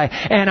reply.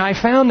 And I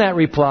found that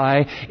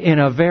reply in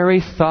a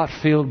very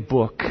thought-filled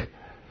book,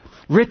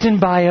 written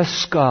by a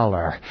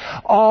scholar,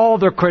 all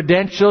the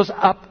credentials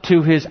up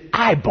to his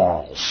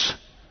eyeballs.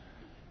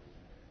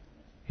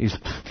 He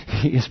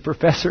is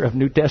professor of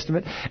New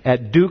Testament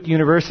at Duke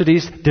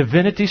University's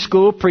Divinity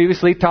School,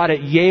 previously taught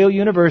at Yale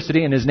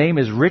University, and his name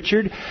is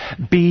Richard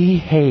B.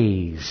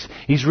 Hayes.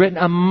 He's written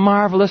a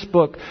marvelous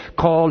book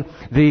called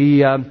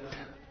The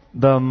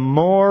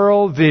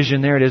Moral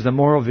Vision. There it is, The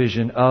Moral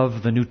Vision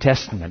of the New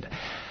Testament.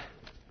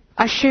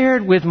 I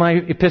shared with my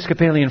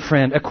Episcopalian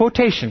friend a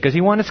quotation because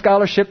he wanted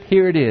scholarship.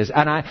 Here it is.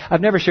 And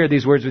I've never shared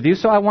these words with you,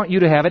 so I want you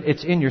to have it.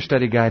 It's in your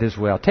study guide as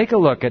well. Take a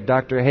look at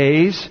Dr.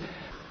 Hayes'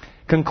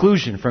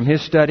 conclusion from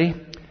his study.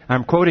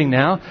 I'm quoting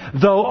now.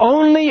 Though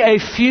only a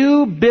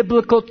few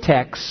biblical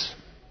texts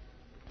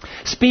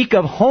speak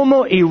of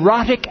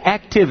homoerotic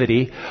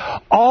activity,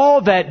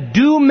 all that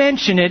do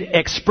mention it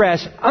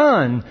express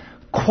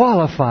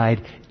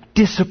unqualified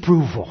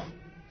disapproval,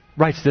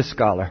 writes this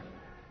scholar.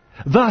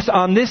 Thus,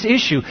 on this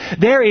issue,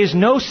 there is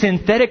no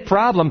synthetic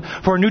problem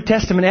for New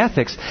Testament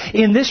ethics.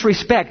 In this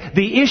respect,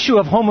 the issue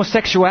of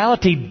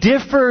homosexuality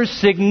differs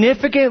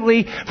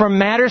significantly from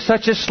matters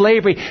such as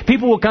slavery.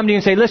 People will come to you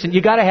and say, listen,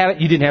 you got to have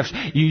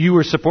it. You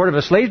were supportive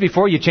of slaves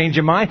before, you changed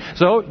your mind,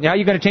 so now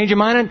you're going to change your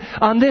mind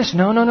on this.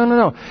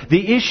 No.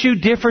 The issue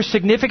differs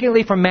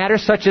significantly from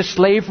matters such as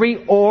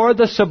slavery or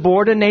the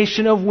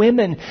subordination of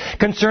women,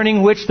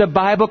 concerning which the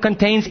Bible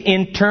contains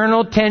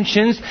internal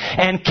tensions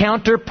and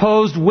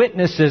counterposed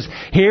witnesses.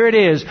 Here it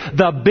is,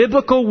 the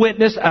biblical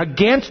witness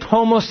against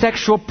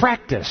homosexual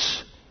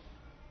practice.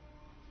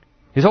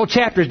 His whole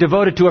chapter is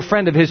devoted to a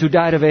friend of his who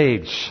died of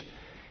AIDS.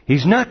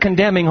 He's not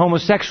condemning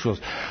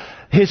homosexuals.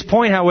 His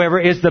point, however,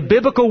 is the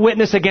biblical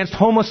witness against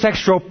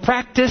homosexual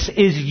practice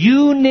is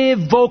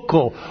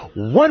univocal,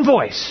 one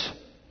voice.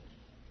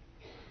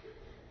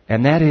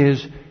 And that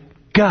is,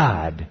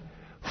 God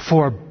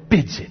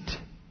forbids it.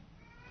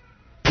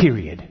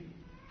 Period.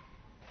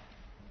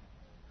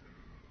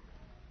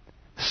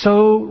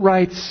 So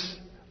writes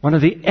one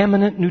of the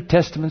eminent New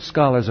Testament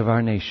scholars of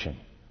our nation.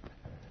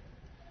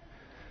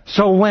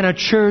 So when a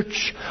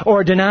church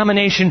or a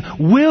denomination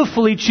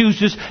willfully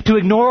chooses to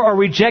ignore or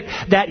reject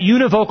that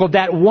univocal,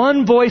 that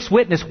one voice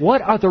witness,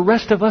 what are the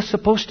rest of us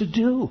supposed to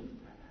do?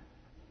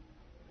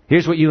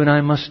 Here's what you and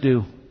I must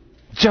do.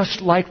 Just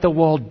like the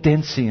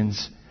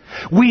Waldensians,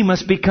 we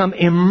must become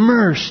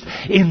immersed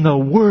in the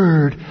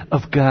Word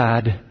of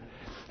God.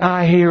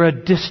 I hear a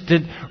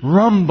distant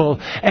rumble,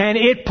 and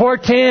it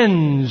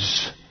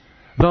portends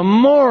the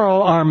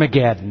moral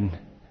Armageddon.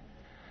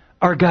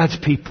 Are God's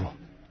people,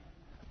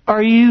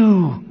 are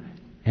you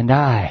and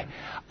I,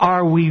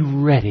 are we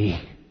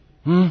ready?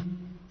 Let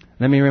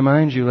me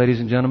remind you, ladies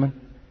and gentlemen,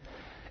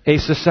 a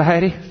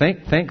society,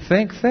 think.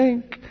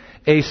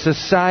 a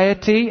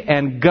society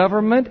and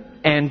government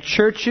and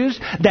churches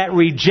that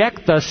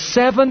reject the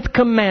seventh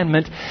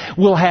commandment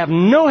will have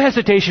no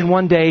hesitation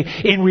one day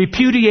in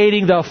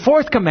repudiating the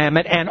fourth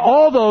commandment and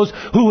all those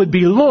who would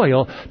be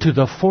loyal to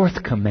the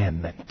fourth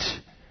commandment.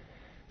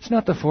 It's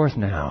not the fourth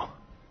now.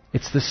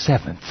 It's the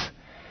seventh.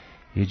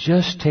 You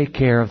just take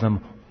care of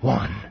them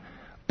one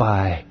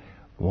by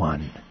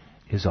one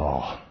is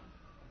all.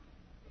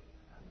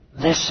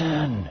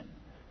 Listen.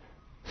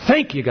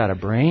 Think you got a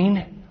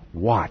brain.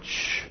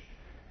 Watch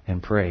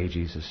and pray,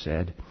 Jesus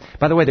said.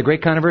 By the way, The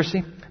Great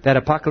Controversy, that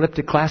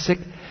apocalyptic classic,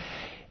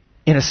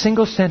 in a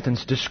single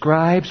sentence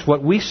describes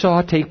what we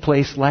saw take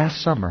place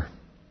last summer.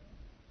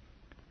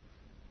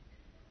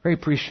 Very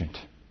prescient.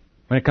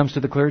 When it comes to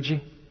the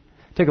clergy,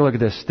 take a look at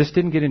this. This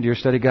didn't get into your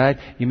study guide.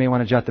 You may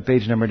want to jot the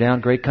page number down.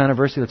 Great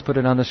Controversy. Let's put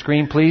it on the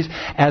screen, please.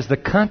 As the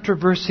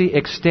controversy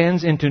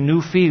extends into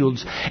new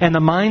fields and the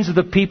minds of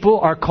the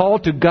people are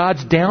called to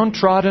God's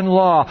downtrodden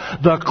law,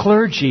 the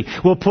clergy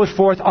will put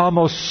forth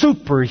almost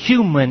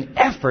superhuman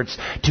efforts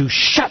to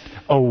shut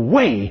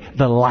away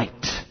the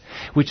light.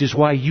 Which is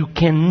why you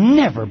can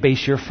never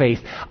base your faith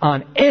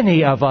on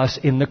any of us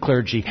in the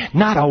clergy.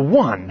 Not a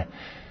one.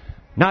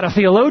 Not a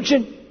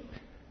theologian.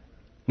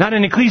 Not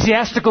an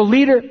ecclesiastical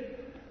leader.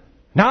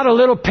 Not a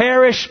little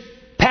parish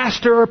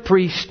pastor or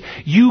priest.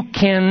 You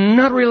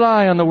cannot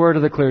rely on the word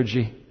of the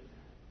clergy.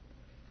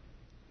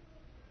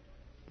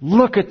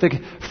 Look at the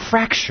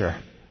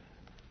fracture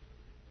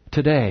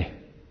today.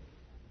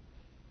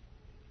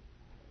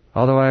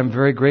 Although I am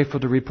very grateful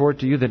to report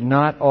to you that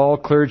not all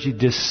clergy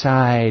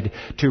decide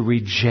to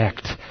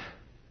reject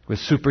with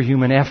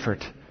superhuman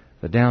effort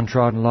the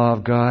downtrodden law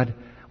of God.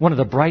 One of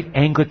the bright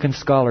Anglican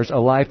scholars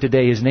alive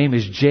today, his name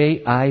is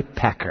J.I.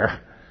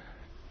 Packer.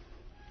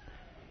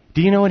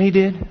 Do you know what he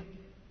did?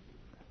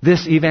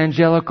 This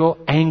evangelical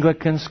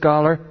Anglican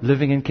scholar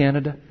living in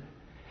Canada.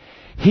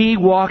 He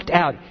walked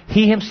out.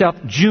 He himself,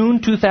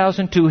 June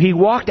 2002, he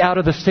walked out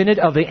of the Synod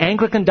of the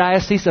Anglican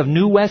Diocese of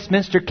New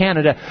Westminster,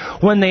 Canada,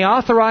 when they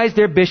authorized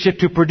their bishop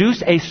to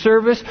produce a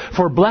service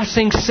for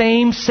blessing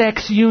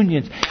same-sex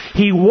unions.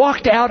 He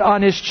walked out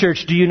on his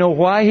church. Do you know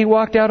why he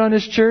walked out on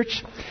his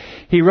church?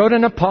 He wrote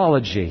an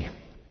apology,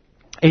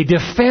 a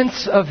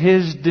defense of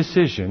his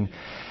decision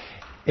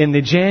in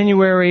the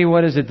January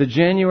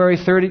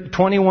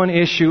 21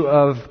 issue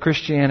of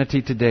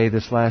Christianity Today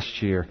this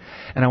last year.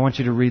 And I want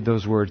you to read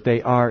those words.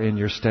 They are in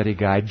your study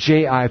guide.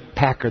 J.I.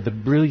 Packer, the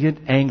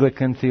brilliant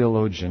Anglican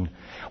theologian.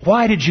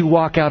 Why did you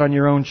walk out on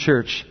your own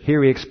church?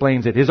 Here he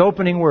explains it. His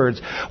opening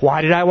words.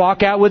 Why did I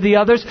walk out with the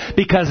others?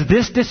 Because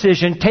this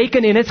decision,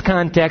 taken in its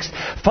context,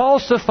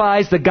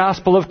 falsifies the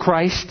gospel of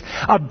Christ,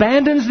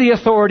 abandons the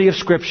authority of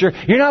Scripture.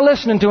 You're not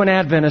listening to an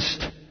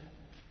Adventist.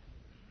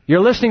 You're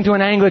listening to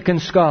an Anglican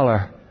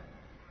scholar.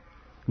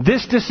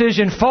 This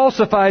decision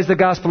falsifies the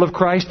gospel of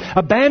Christ,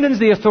 abandons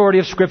the authority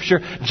of Scripture,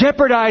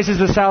 jeopardizes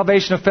the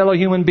salvation of fellow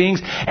human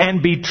beings,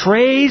 and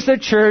betrays the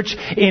church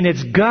in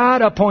its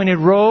God-appointed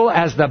role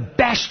as the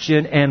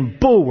bastion and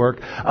bulwark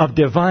of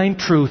divine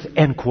truth,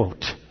 end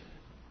quote.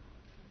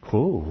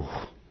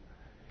 Oh.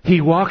 He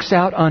walks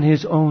out on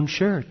his own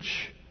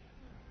church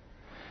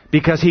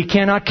because he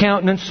cannot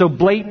countenance so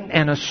blatant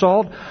an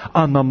assault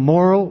on the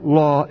moral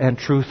law and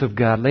truth of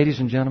God. Ladies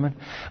and gentlemen,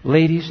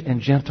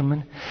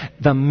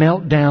 the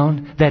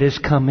meltdown that is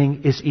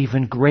coming is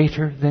even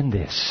greater than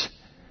this.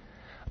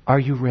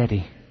 Are you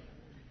ready?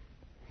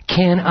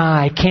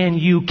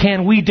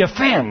 Can we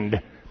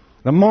defend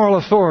the moral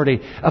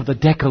authority of the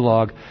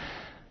Decalogue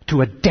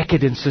to a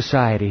decadent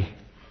society?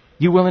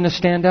 You willing to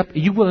stand up? Are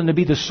you willing to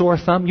be the sore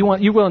thumb? You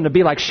willing to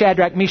be like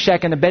Shadrach,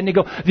 Meshach, and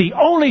Abednego? The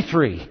only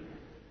three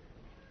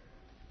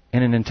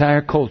in an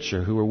entire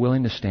culture who are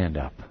willing to stand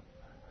up.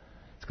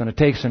 It's going to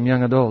take some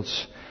young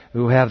adults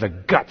who have the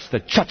guts, the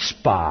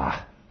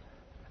chutzpah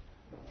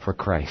for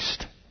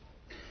Christ.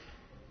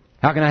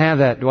 How can I have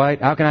that,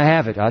 Dwight? How can I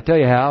have it? I'll tell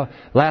you how.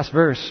 Last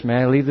verse. May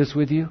I leave this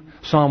with you?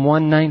 Psalm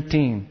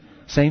 119,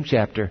 same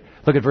chapter.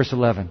 Look at verse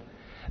 11.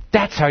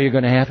 That's how you're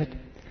going to have it.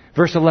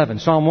 Verse 11,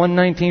 Psalm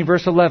 119,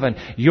 verse 11.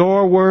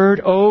 Your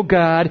word, O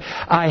God,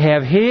 I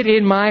have hid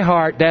in my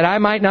heart that I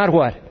might not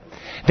what?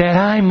 That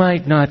I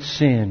might not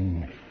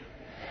sin.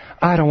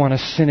 I don't want to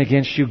sin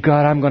against you,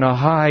 God. I'm going to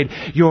hide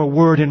your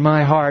word in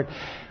my heart.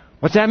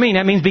 What's that mean?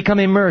 That means become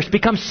immersed,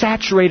 become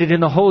saturated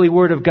in the holy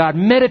word of God.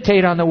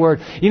 Meditate on the word.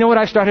 You know what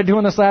I started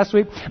doing this last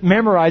week?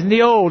 Memorizing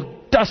the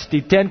old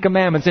dusty 10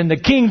 Commandments in the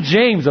King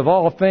James of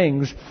all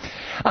things.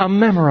 I'm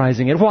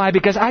memorizing it. Why?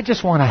 Because I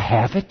just want to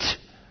have it.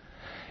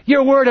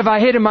 Your word have I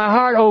hid in my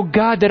heart, O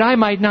God, that I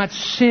might not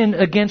sin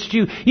against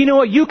you. You know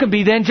what? You can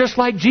be then just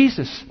like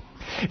Jesus.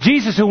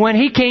 Jesus, who when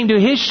He came to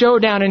His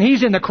showdown and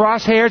He's in the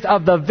crosshairs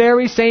of the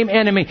very same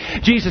enemy,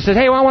 Jesus said,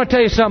 hey, well, I want to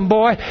tell you something,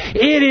 boy.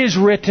 It is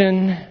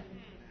written,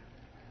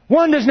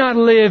 one does not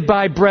live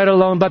by bread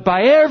alone, but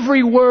by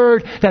every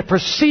word that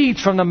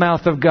proceeds from the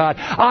mouth of God.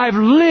 I've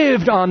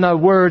lived on the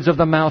words of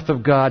the mouth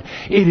of God.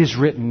 It is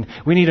written.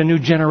 We need a new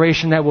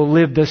generation that will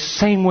live the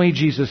same way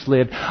Jesus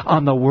lived,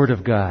 on the Word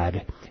of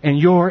God. And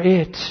you're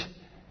it.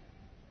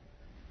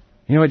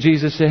 You know what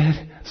Jesus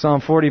said?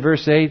 Psalm 40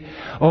 verse 8.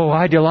 Oh,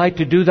 I delight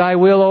to do thy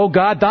will, O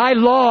God. Thy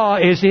law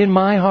is in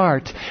my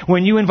heart.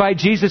 When you invite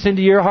Jesus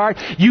into your heart,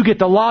 you get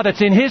the law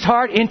that's in His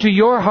heart into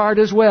your heart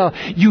as well.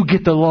 You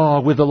get the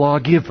law with the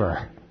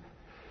lawgiver.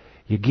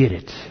 You get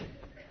it.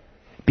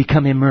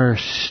 Become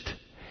immersed.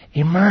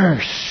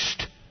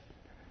 Immersed.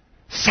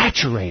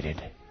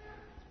 Saturated.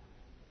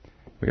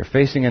 We are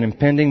facing an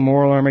impending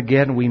moral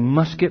Armageddon. We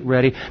must get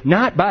ready.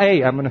 Not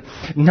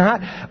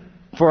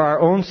for our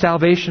own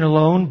salvation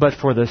alone, but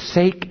for the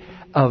sake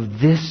of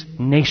this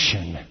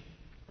nation.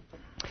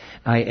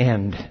 I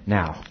end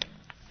now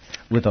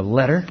with a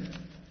letter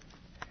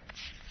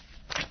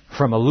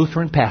from a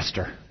Lutheran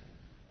pastor,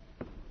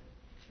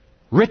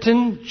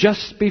 written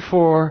just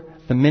before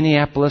the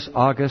Minneapolis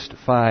August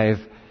 5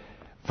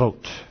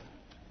 vote.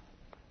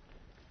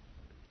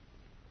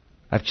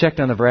 I've checked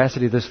on the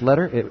veracity of this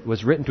letter. It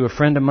was written to a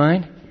friend of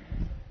mine.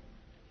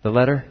 The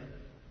letter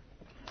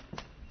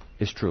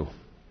is true.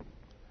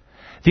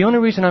 The only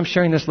reason I'm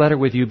sharing this letter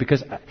with you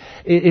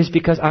is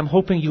because I'm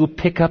hoping you'll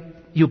pick up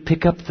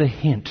the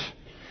hint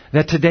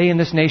that today in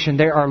this nation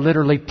there are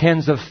literally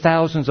tens of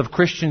thousands of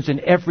Christians in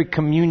every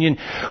communion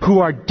who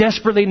are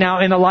desperately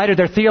now, in the light of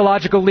their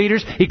theological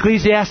leaders,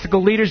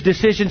 ecclesiastical leaders'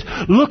 decisions,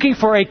 looking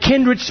for a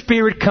kindred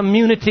spirit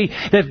community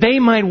that they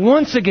might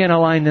once again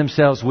align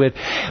themselves with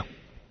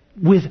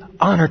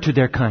honor to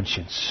their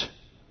conscience.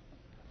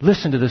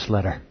 Listen to this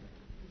letter.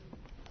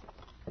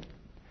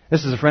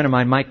 This is a friend of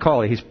mine, Mike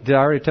Cawley. Did I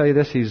already tell you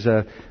this?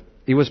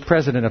 He was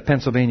president of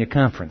Pennsylvania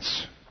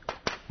Conference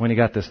when he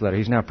got this letter.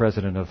 He's now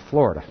president of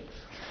Florida.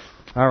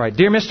 All right.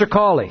 Dear Mr.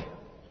 Cawley,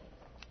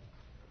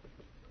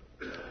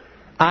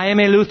 I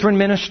am a Lutheran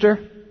minister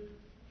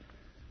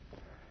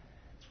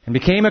and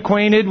became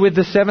acquainted with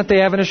the Seventh-day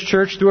Adventist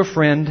Church through a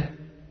friend.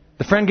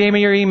 The friend gave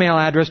me your email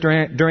address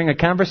during a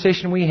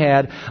conversation we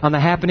had on the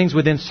happenings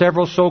within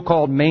several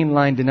so-called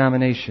mainline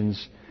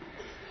denominations.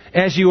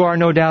 As you are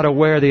no doubt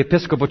aware, the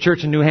Episcopal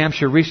Church in New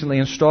Hampshire recently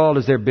installed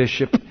as their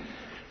bishop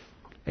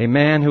a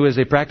man who is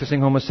a practicing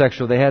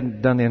homosexual. They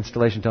hadn't done the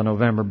installation until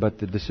November, but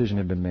the decision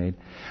had been made.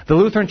 The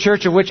Lutheran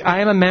Church of which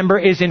I am a member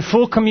is in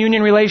full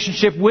communion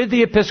relationship with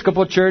the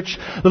Episcopal Church.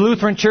 The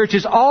Lutheran Church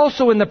is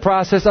also in the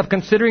process of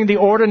considering the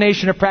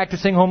ordination of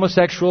practicing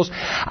homosexuals.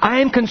 I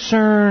am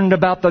concerned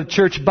about the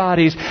church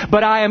bodies,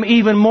 but I am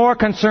even more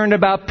concerned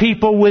about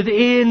people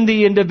within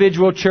the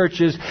individual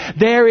churches.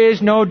 There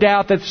is no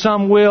doubt that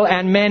some will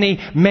and many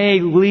may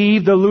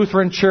leave the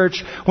Lutheran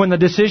Church when the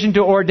decision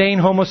to ordain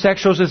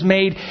homosexuals is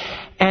made,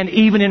 and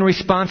even in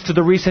response to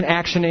the recent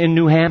action in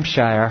New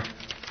Hampshire.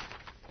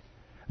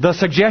 The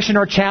suggestion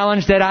or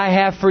challenge that I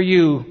have for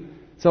you,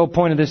 it's the whole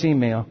point of this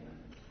email.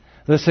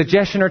 The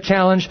suggestion or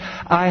challenge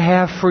I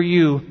have for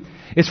you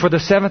is for the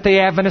Seventh-day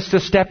Adventists to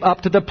step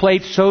up to the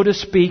plate, so to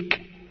speak.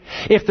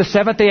 If the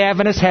Seventh-day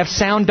Adventists have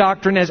sound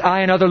doctrine, as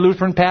I and other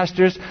Lutheran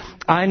pastors,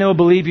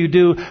 believe you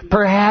do,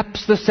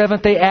 perhaps the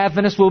Seventh-day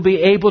Adventists will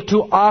be able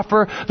to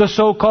offer the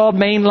so-called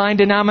mainline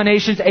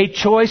denominations a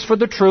choice for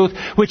the truth,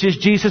 which is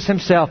Jesus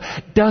Himself.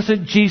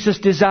 Doesn't Jesus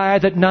desire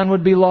that none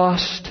would be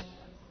lost?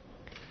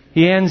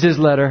 He ends his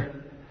letter.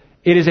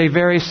 It is a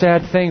very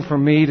sad thing for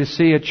me to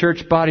see a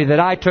church body that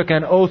I took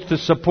an oath to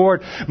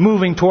support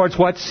moving towards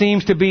what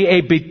seems to be a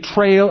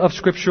betrayal of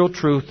scriptural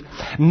truth.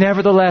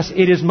 Nevertheless,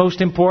 it is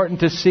most important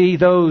to see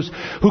those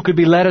who could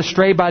be led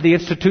astray by the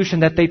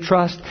institution that they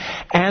trust,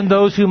 and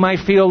those who might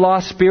feel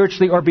lost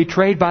spiritually or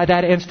betrayed by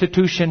that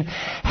institution,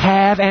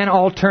 have an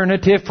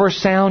alternative for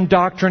sound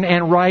doctrine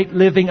and right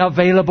living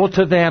available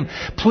to them.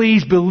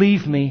 Please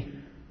believe me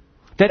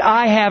that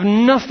I have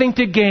nothing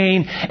to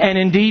gain, and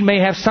indeed may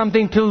have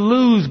something to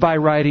lose by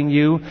writing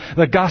you.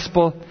 The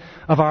gospel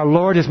of our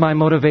Lord is my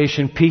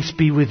motivation. Peace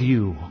be with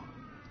you.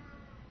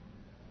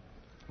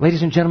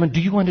 Ladies and gentlemen,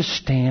 do you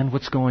understand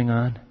what's going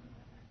on?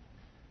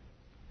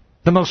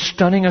 The most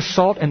stunning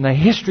assault in the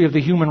history of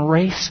the human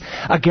race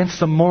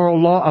against the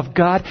moral law of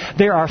God.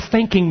 There are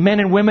thinking men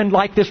and women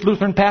like this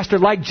Lutheran pastor,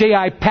 like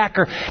J.I.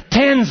 Packer,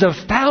 tens of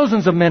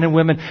thousands of men and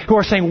women who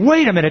are saying,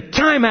 wait a minute,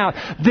 time out,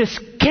 this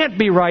can't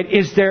be right.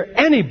 Is there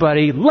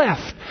anybody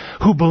left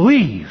who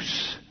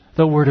believes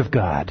the Word of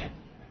God?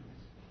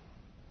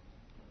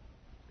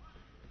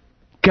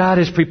 God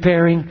is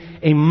preparing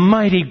a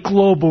mighty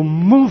global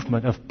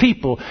movement of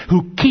people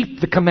who keep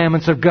the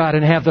commandments of God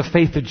and have the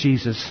faith of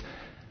Jesus.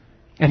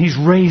 And He's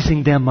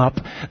raising them up.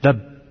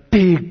 The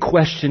big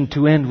question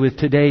to end with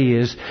today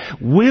is,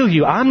 will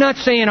you, I'm not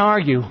saying are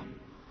you,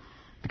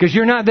 because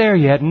you're not there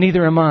yet, and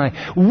neither am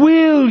I.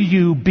 Will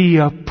you be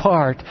a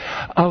part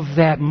of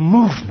that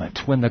movement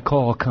when the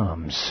call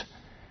comes?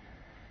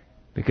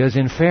 Because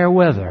in fair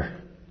weather,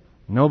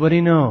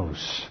 nobody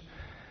knows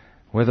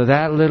whether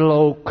that little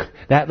oak,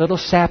 that little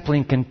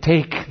sapling can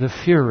take the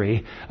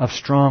fury of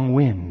strong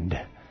wind.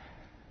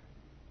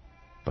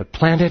 But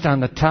plant it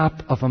on the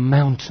top of a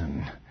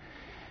mountain,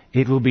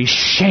 it will be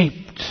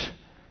shaped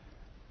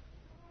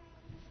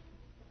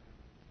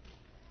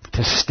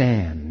to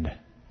stand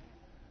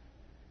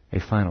a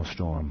final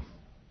storm.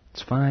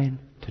 It's fine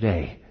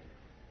today.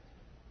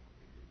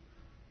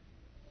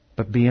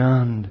 But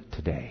beyond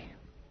today,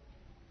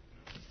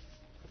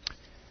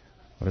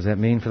 What does that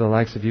mean for the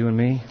likes of you and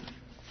me?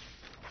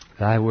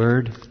 Thy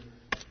word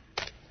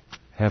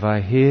have I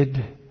hid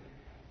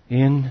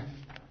in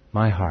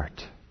my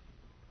heart,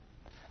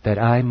 that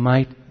I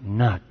might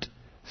not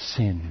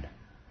sin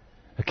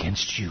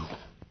against you.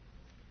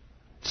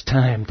 It's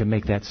time to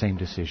make that same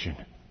decision.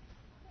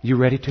 You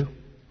ready to?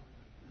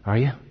 Are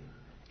you?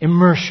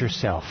 Immerse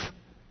yourself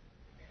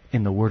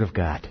in the Word of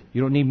God. You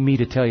don't need me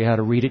to tell you how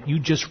to read it. You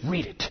just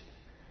read it.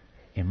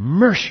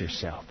 Immerse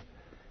yourself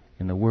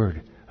in the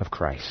Word of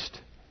Christ.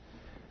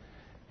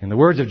 In the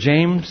words of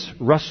James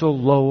Russell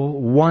Lowell,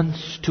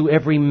 once to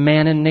every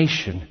man and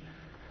nation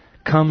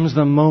comes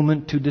the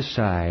moment to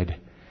decide,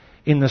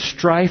 in the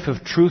strife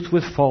of truth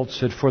with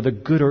falsehood for the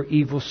good or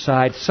evil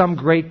side, some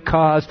great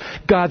cause,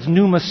 God's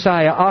new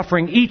Messiah,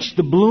 offering each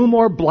the bloom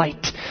or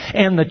blight,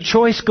 and the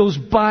choice goes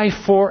by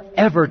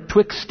forever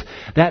twixt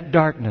that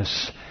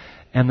darkness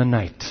and the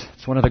night.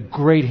 It's one of the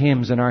great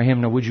hymns in our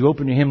hymnal. Would you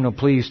open your hymnal,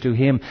 please, to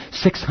hymn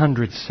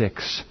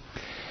 606?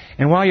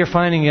 And while you're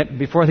finding it,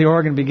 before the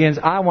organ begins,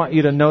 I want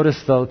you to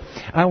notice the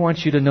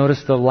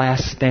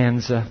last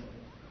stanza.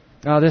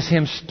 Oh, this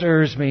hymn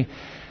stirs me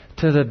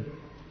to the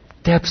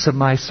depths of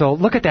my soul.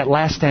 Look at that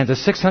last stanza,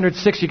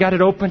 606. You got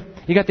it open?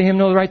 You got the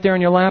hymnal right there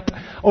in your lap?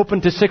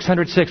 Open to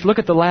 606. Look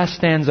at the last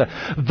stanza.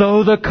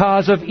 Though the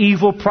cause of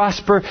evil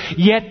prosper,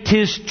 yet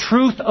 'tis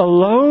truth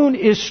alone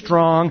is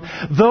strong.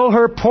 Though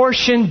her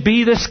portion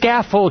be the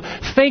scaffold.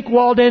 Think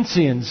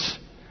Waldensians.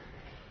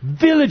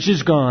 Village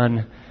is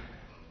gone.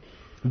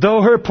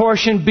 Though her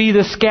portion be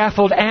the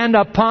scaffold and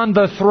upon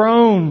the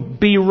throne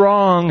be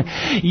wrong,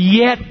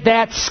 yet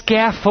that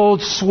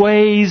scaffold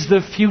sways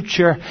the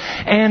future,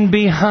 and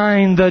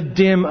behind the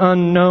dim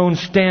unknown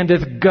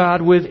standeth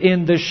God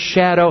within the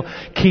shadow,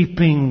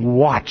 keeping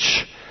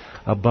watch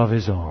above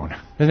His own.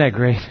 Isn't that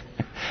great?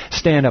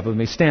 Stand up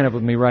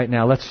with me right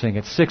now. Let's sing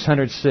it.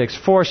 606.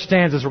 4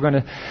 stanzas. We're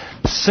going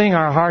to sing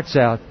our hearts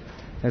out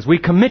as we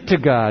commit to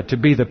God to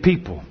be the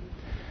people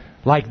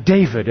like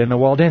David and the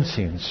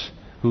Waldensians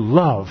who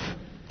love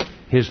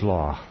His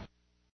law.